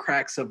through the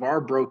cracks of our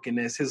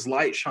brokenness. His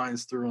light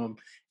shines through them.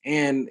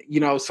 And,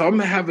 so I'm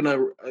having a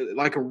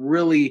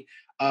really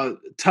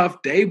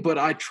tough day, but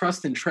I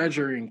trust and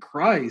treasure in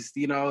Christ.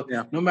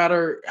 Yeah. No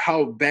matter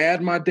how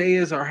bad my day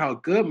is or how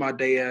good my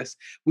day is,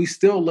 we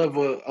still live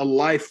a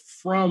life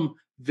from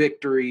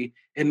victory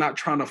and not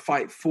trying to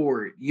fight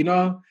for it.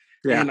 Yeah.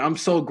 And I'm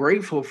so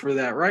grateful for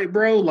that, right,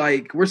 bro?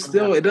 Like, Oh,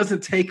 yeah. it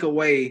doesn't take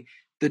away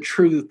the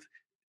truth,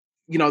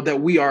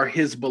 that we are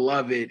his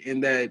beloved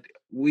and that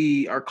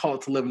we are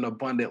called to live an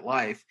abundant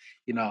life.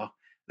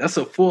 That's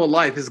a full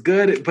life. It's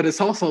good, but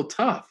it's also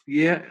tough.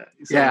 Yeah.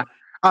 Yeah. So,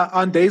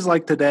 On days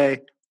like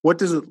today, what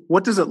does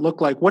it look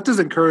like? What does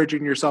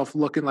encouraging yourself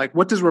looking like?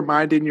 What does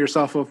reminding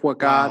yourself of what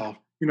God,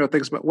 wow,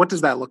 thinks about? What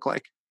does that look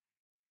like?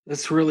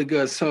 that's really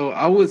good. So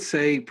I would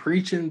say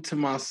preaching to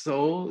my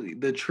soul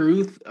the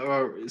truth,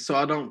 or so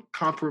I don't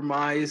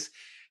compromise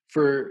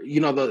for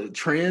the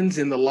trends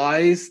and the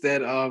lies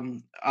that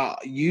I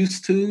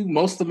used to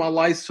most of my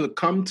life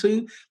succumb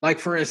to. Like,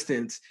 for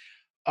instance,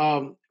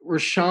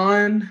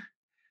 Rashawn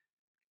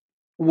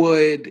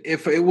would,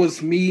 if it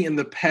was me in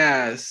the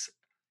past,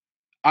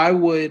 I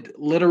would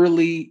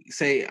literally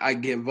say I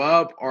give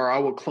up, or I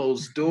would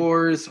close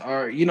doors,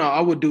 or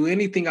I would do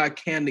anything I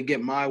can to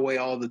get my way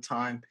all the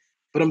time.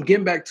 But I'm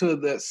getting back to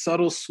that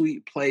subtle,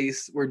 sweet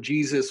place where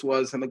Jesus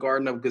was in the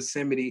Garden of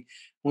Gethsemane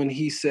when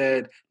he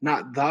said,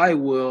 "Not thy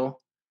will,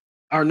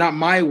 or not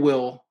my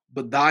will,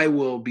 but thy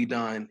will be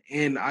done."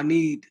 And I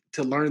need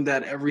to learn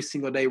that every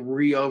single day,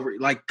 over,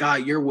 like,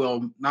 God, your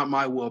will, not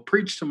my will.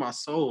 Preach to my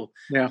soul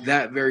Yeah.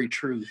 that very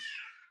truth.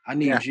 I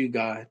Yeah. need you,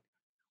 God.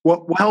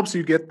 What helps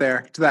you get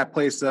there to that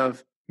place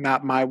of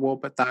not my will,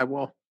 but thy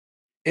will?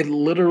 It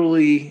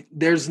literally,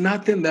 there's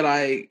nothing that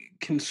I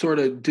can sort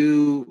of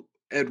do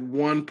at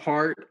one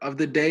part of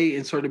the day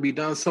and sort of be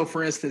done. So,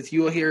 for instance,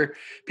 you'll hear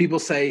people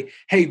say,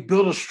 "Hey,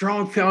 build a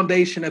strong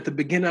foundation at the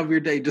beginning of your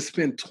day. Just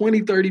spend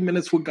 20, 30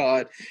 minutes with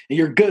God and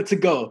you're good to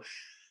go."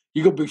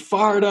 You're going to be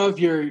fired up.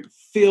 You're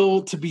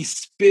filled to be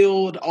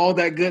spilled, all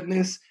that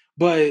goodness.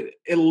 But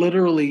it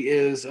literally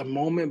is a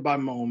moment by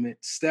moment,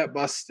 step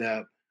by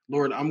step.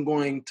 Lord, I'm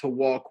going to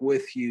walk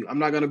with you. I'm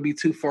not going to be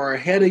too far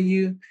ahead of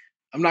you.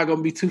 I'm not going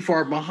to be too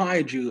far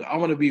behind you. I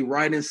want to be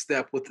right in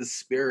step with the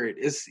Spirit.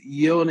 It's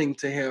yielding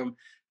to Him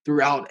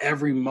throughout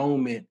every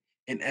moment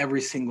and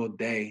every single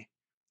day.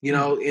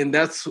 And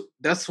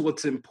that's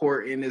what's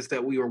important, is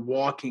that we are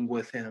walking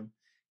with Him.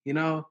 You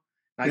know,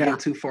 not Yeah. getting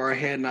too far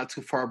ahead, not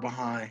too far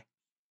behind.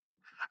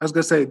 I was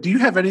gonna say, do you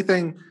have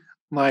anything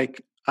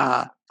like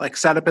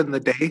set up in the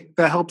day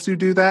that helps you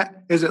do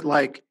that? Is it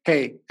like,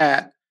 hey,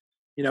 at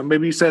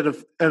maybe you set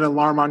an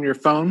alarm on your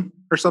phone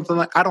or something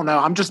like? I don't know.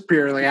 I'm just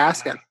purely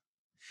asking.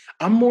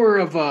 I'm more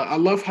of a. I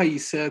love how you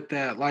said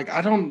that. Like,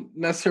 I don't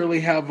necessarily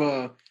have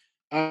a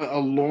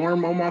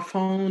alarm on my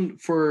phone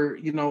for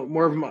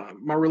more of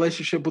my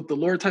relationship with the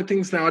Lord type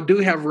things. Now, I do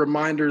have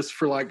reminders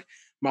for like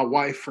my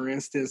wife, for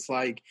instance.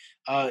 Like,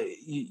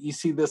 you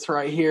see this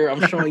right here.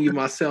 I'm showing you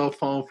my cell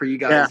phone for you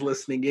Yeah. guys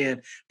listening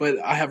in. But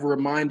I have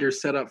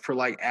reminders set up for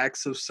like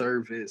acts of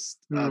service,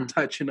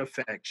 touch and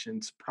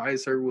affection,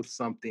 surprise her with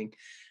something.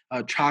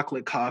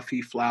 Chocolate,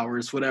 coffee,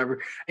 flowers,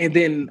 whatever. And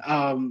then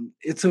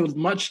it's a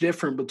much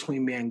different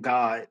between me and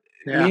God.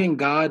 Yeah. Me and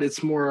God,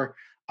 it's more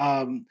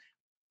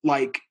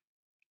like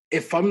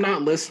if I'm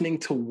not listening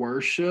to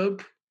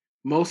worship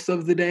most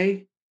of the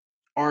day,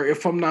 or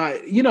if I'm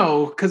not,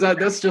 because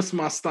that's just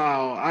my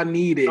style. I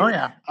need Oh it.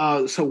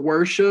 yeah. So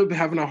worship,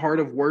 having a heart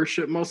of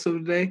worship most of the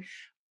day,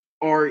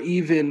 or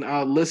even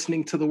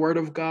listening to the word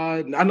of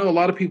God. I know a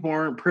lot of people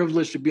aren't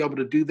privileged to be able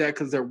to do that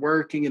because they're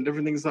working and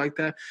different things like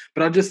that.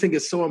 But I just think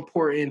it's so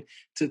important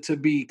to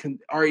be,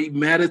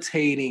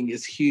 meditating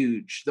is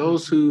huge.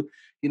 Those who,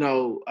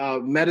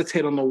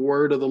 meditate on the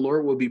word of the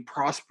Lord will be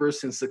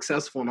prosperous and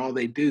successful in all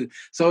they do.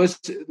 So it's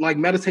like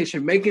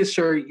meditation, making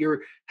sure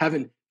you're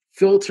having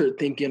filtered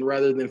thinking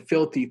rather than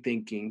filthy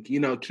thinking,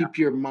 keep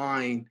your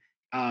mind,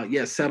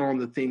 set on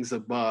the things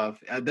above.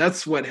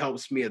 That's what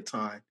helps me a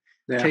ton.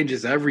 Yeah.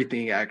 Changes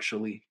everything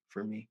actually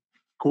for me.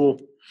 Cool.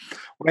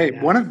 Wait,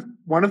 Yeah.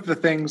 one of the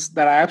things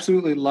that I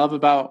absolutely love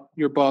about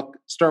your book,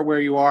 Start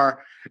Where You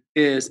Are,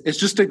 is it's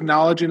just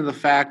acknowledging the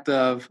fact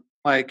of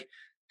like,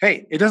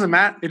 hey, it doesn't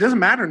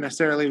matter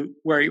necessarily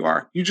where you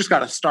are. You just got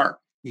to start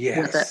with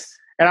it. Yes.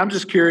 And I'm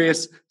just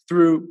curious,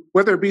 through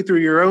whether it be through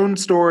your own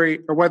story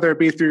or whether it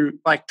be through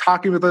like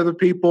talking with other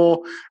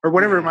people or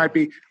whatever it might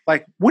be,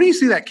 like what do you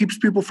see that keeps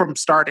people from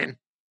starting?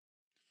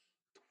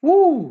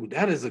 Woo,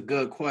 that is a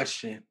good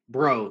question,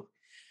 bro.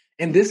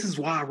 And this is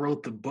why I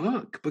wrote the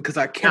book, because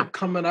I kept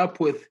coming up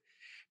with,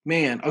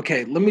 man,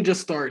 okay, let me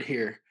just start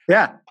here.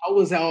 Yeah. I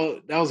was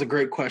out, that was a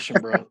great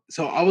question, bro.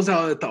 So I was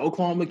out at the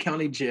Oklahoma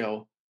County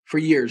Jail for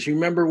years. You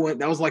remember when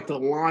that was like the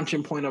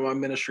launching point of my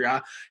ministry?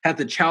 I had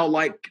the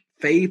childlike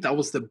faith. I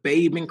was the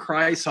babe in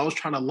Christ. So I was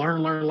trying to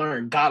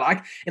learn.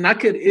 God,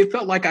 it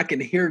felt like I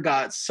could hear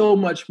God so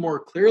much more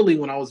clearly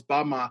when I was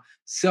by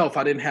myself.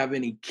 I didn't have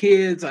any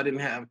kids. I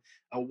didn't have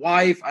a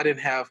wife. I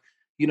didn't have,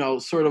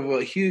 sort of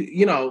a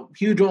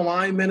huge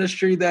online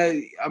ministry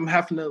that I'm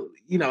having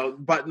to,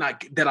 but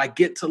not that I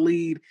get to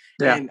lead.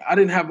 Yeah. And I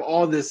didn't have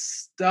all this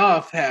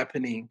stuff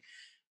happening.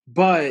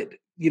 But,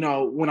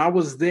 when I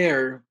was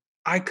there,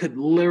 I could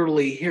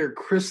literally hear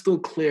crystal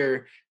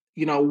clear,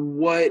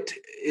 what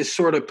is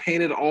sort of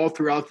painted all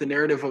throughout the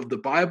narrative of the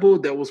Bible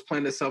that was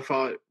playing itself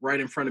out right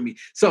in front of me.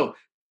 So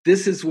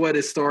this is what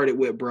it started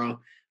with, bro.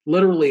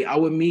 Literally, I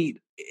would meet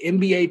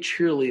NBA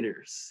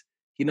cheerleaders,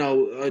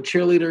 a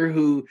cheerleader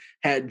who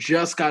had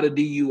just got a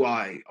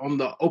DUI on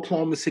the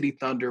Oklahoma City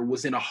Thunder,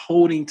 was in a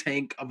holding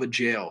tank of a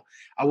jail.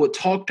 I would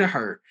talk to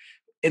her.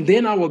 And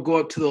then I would go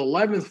up to the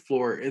 11th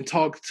floor and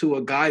talk to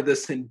a guy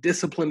that's in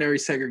disciplinary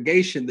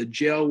segregation, the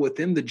jail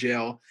within the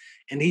jail.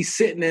 And he's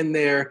sitting in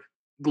there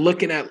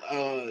looking at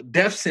a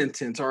death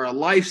sentence or a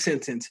life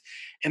sentence.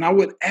 And I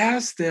would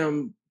ask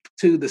them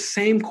to the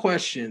same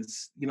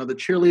questions, the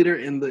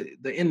cheerleader and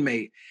the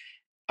inmate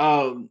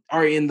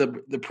are in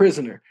the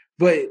prisoner.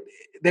 But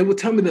they would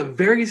tell me the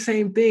very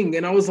same thing.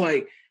 And I was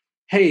like,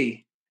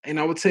 hey, and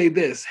I would say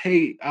this,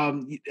 hey,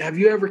 have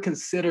you ever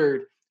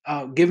considered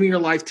giving your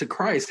life to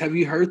Christ? Have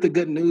you heard the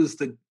good news,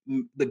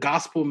 the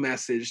gospel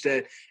message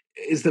that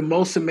is the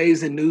most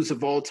amazing news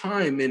of all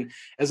time? And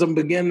as I'm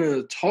beginning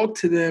to talk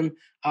to them,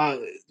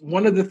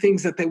 one of the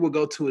things that they will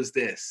go to is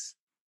this: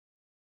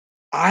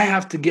 I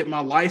have to get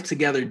my life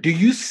together. Do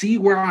you see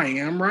where I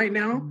am right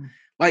now?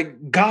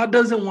 Like, God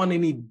doesn't want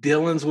any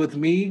dealings with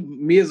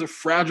me as a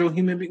fragile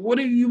human being. What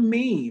do you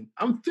mean?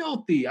 I'm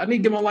filthy. I need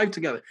to get my life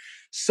together.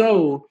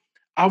 So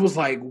I was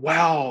like,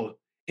 wow.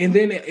 And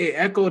then it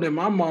echoed in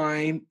my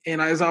mind.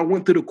 And as I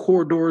went through the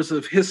corridors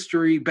of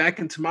history back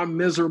into my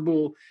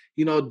miserable,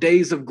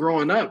 days of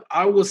growing up,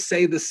 I would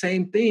say the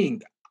same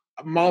thing.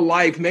 My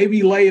life,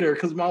 maybe later,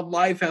 because my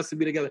life has to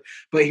be together.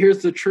 But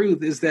here's the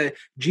truth is that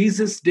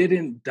Jesus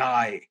didn't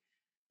die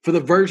for the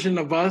version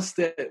of us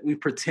that we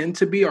pretend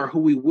to be or who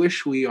we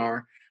wish we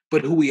are,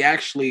 but who we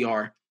actually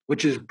are,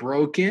 which is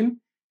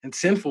broken and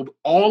sinful.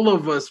 All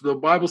of us, the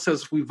Bible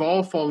says we've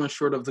all fallen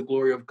short of the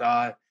glory of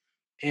God,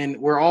 and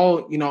we're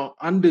all,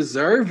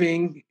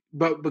 undeserving,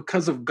 but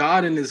because of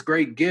God and his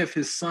great gift,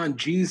 his son,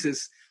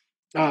 Jesus,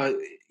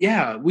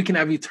 we can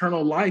have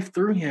eternal life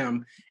through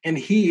him. And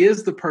he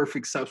is the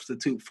perfect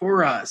substitute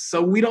for us.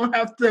 So we don't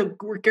have to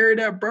carry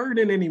that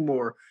burden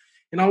anymore.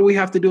 And all we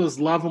have to do is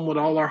love him with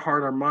all our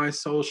heart, our mind,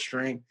 soul,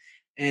 strength,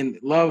 and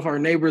love our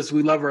neighbors.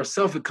 We love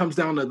ourselves. It comes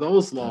down to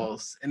those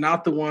laws and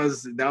not the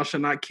ones, thou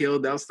shalt not kill,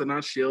 thou shalt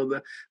not steal,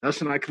 thou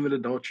shalt not commit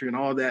adultery and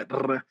all that.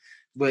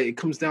 but it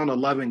comes down to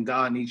loving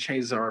God, and He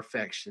changes our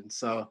affection.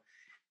 So,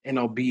 in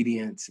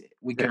obedience,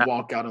 we can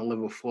walk out and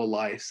live a full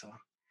life. So,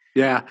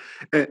 yeah,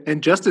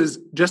 and just as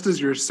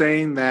you're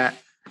saying that,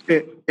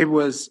 it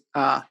was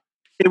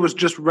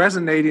just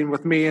resonating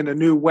with me in a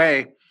new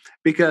way,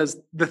 because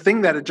the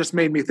thing that it just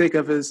made me think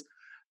of is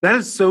that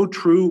is so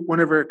true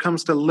whenever it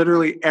comes to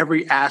literally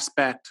every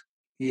aspect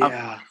of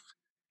yeah,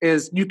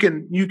 is you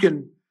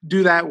can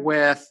do that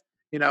with,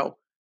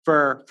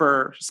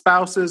 for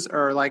spouses,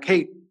 or like,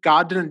 hey,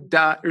 God didn't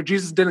die, or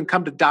Jesus didn't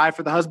come to die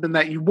for the husband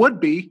that you would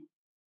be,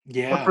 but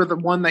yeah, for the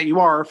one that you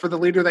are, for the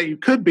leader that you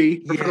could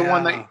be, or for the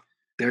one that yeah.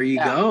 There you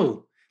yeah,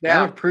 go. yeah.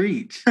 That'll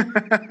preach.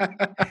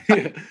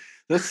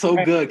 That's so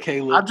Hey, good,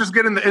 Caleb. I'm just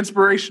getting the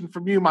inspiration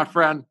from you, my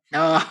friend.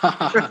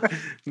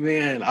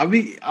 Man, I'll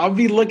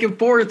be looking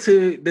forward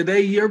to the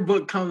day your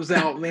book comes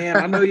out, man.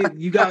 I know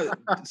you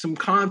got some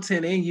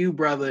content in you,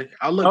 brother.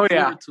 I look Oh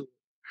yeah. forward to it.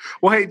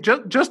 Well, hey,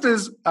 just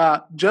as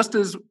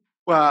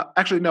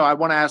actually, no, I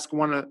want to ask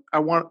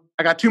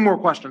I got two more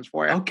questions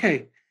for you.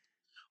 Okay.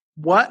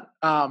 What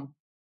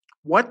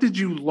what did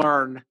you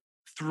learn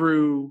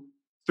through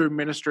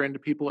ministering to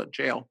people at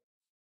jail?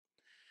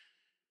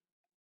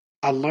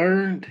 I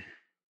learned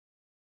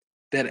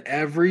that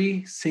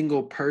every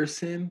single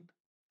person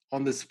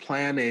on this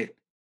planet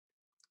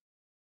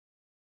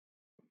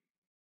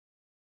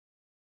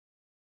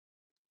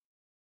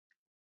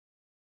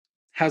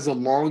has a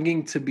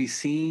longing to be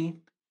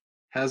seen,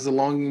 has a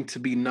longing to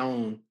be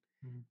known.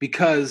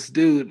 Because,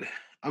 dude,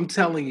 I'm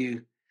telling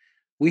you,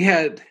 we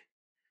had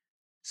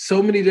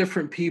so many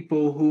different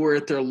people who were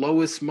at their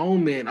lowest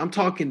moment. I'm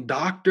talking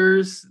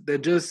doctors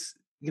that just,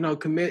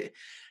 commit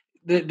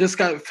that just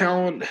got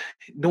found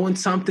doing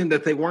something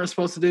that they weren't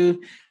supposed to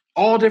do.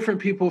 All different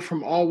people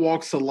from all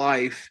walks of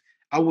life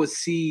I would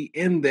see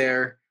in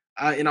there,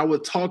 and I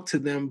would talk to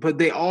them, but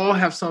they all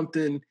have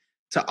something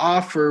to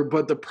offer.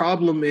 But the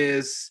problem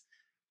is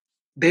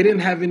they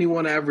didn't have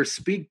anyone to ever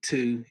speak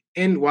to,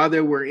 and while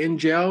they were in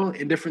jail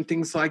and different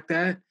things like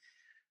that.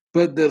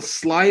 But the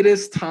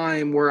slightest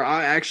time where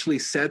I actually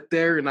sat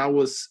there and I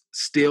was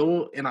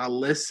still and I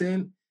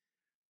listened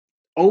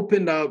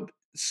opened up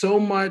so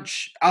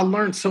much. I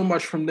learned so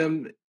much from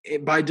them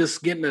by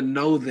just getting to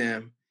know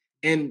them,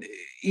 and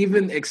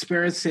even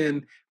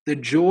experiencing the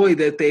joy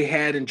that they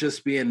had in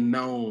just being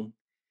known.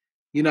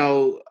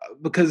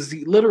 Because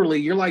literally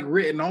you're like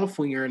written off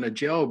when you're in a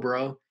jail,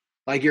 bro.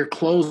 Like you're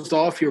closed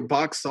off, you're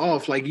boxed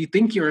off. Like you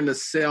think you're in a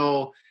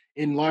cell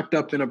and locked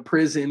up in a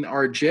prison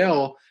or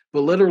jail,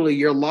 but literally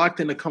you're locked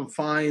in the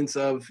confines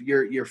of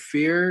your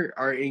fear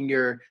or in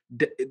your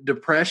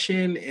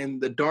depression and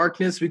the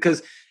darkness,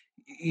 because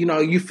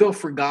you feel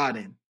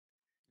forgotten.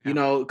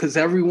 Because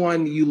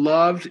everyone you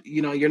loved,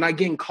 you're not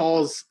getting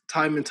calls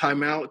time and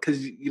time out,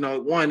 because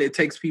one, it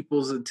takes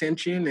people's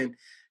attention and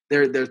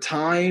their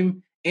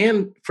time,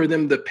 and for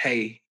them to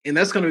pay, and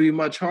that's going to be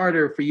much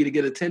harder for you to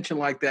get attention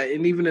like that.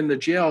 And even in the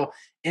jail,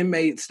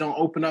 inmates don't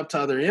open up to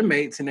other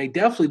inmates, and they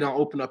definitely don't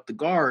open up to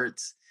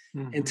guards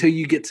until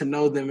you get to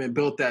know them and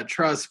build that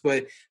trust.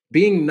 But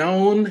being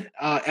known,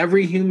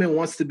 every human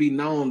wants to be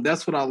known.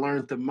 That's what I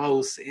learned the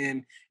most,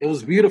 and it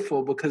was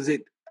beautiful because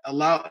it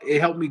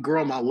helped me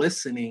grow my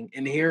listening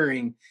and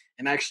hearing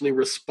and actually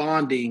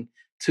responding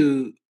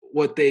to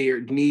what their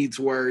needs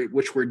were,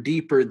 which were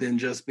deeper than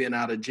just being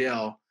out of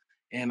jail.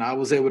 And I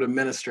was able to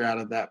minister out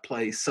of that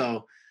place.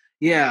 So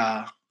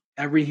yeah,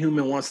 every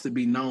human wants to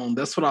be known.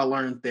 That's what I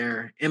learned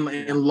there, and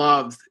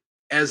loved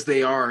as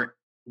they are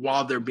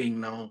while they're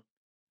being known,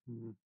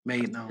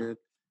 made known. Good.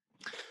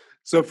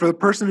 So for the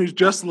person who's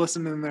just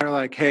listening, they're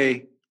like,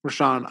 hey,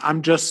 Rashawn,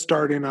 I'm just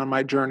starting on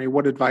my journey.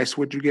 What advice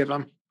would you give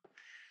them?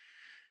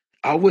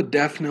 I would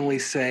definitely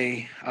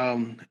say,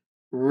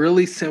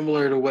 really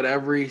similar to what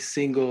every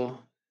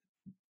single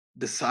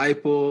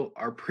disciple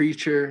or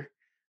preacher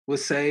would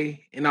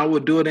say, and I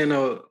would do it in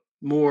a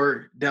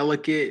more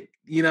delicate,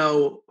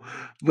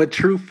 but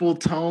truthful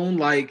tone,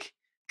 like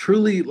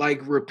truly,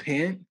 like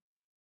repent,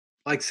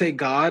 like say,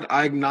 God,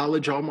 I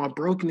acknowledge all my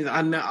brokenness.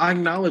 I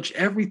acknowledge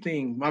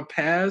everything, my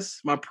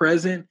past, my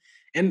present,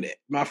 and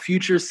my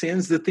future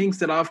sins, the things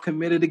that I've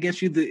committed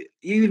against you, the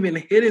even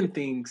hidden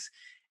things.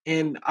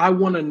 And I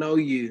want to know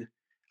you.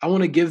 I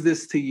want to give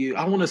this to you.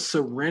 I want to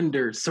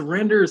surrender.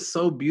 Surrender is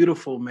so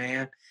beautiful,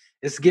 man.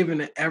 It's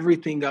giving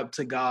everything up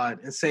to God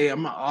and say,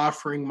 I'm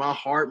offering my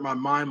heart, my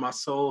mind, my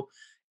soul,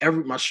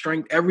 my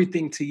strength,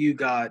 everything to you,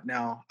 God.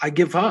 Now I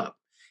give up.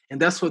 And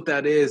that's what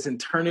that is, and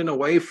turning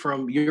away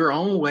from your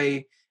own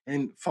way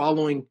and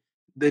following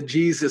the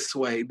Jesus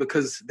way,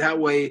 because that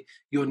way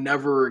you'll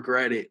never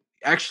regret it.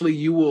 Actually,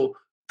 you will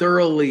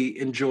thoroughly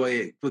enjoy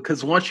it,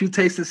 because once you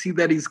taste and see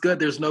that he's good,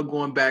 there's no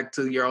going back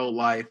to your old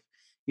life.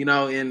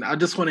 And I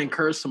just want to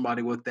encourage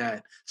somebody with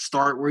that.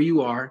 Start where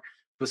you are,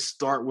 but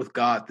start with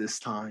God this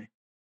time.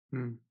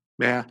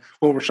 Yeah.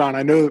 Well, Rashawn,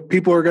 I know that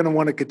people are going to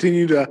want to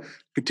continue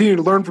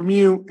to learn from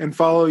you and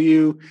follow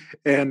you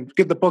and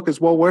get the book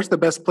as well. Where's the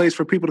best place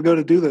for people to go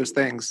to do those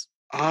things?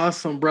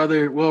 Awesome,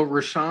 brother. Well,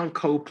 Rashawn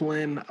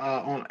Copeland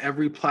on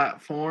every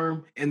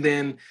platform. And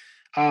then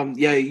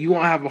Yeah, you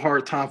won't have a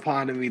hard time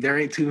finding me. There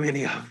ain't too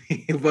many of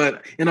me,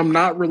 and I'm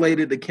not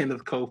related to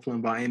Kenneth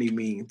Copeland by any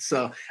means.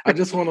 So I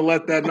just want to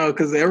let that know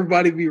because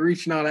everybody be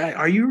reaching out.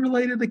 Are you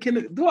related to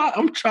Kenneth?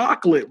 I'm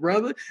chocolate,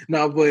 brother.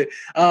 No, but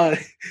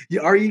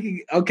are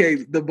you okay?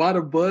 The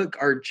bought book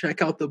or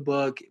check out the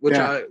book, which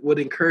I would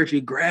encourage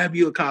you grab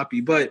you a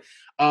copy. But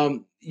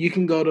you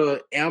can go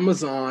to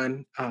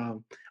Amazon.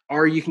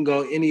 Or you can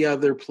go any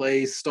other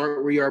place,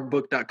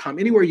 startwhereyouarebook.com,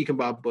 anywhere you can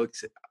buy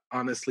books.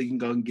 Honestly, you can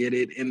go and get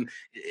it. And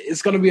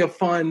it's going to be a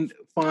fun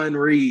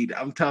read.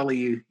 I'm telling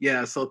you.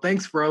 Yeah. So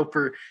thanks, bro,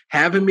 for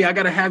having me. I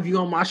got to have you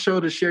on my show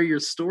to share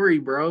your story,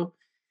 bro.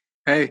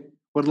 Hey,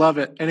 would love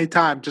it.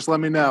 Anytime. Just let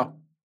me know.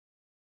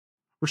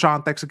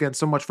 Rashawn, thanks again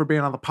so much for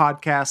being on the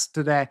podcast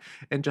today,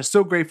 and just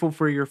so grateful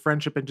for your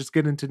friendship and just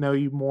getting to know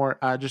you more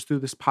just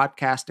through this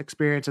podcast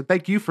experience. And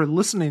thank you for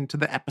listening to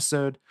the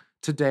episode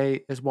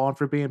today as well, and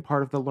for being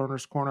part of the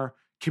Learner's Corner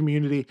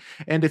community.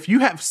 And if you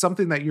have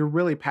something that you're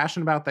really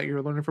passionate about that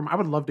you're learning from, I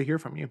would love to hear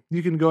from you.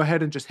 You can go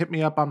ahead and just hit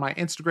me up on my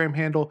Instagram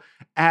handle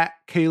at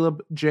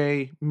Caleb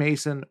J.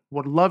 Mason.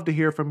 Would love to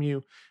hear from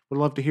you. Would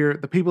love to hear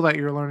the people that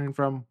you're learning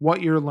from,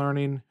 what you're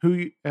learning,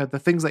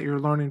 the things that you're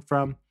learning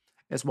from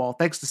as well.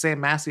 Thanks to Sam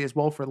Massey as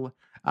well for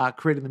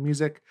creating the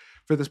music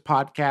for this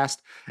podcast.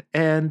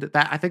 And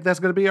I think that's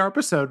going to be our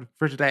episode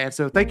for today. And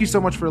so thank you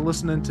so much for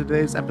listening to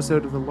today's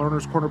episode of the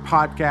Learner's Corner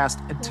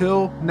podcast.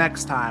 Until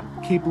next time,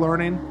 keep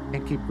learning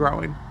and keep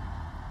growing.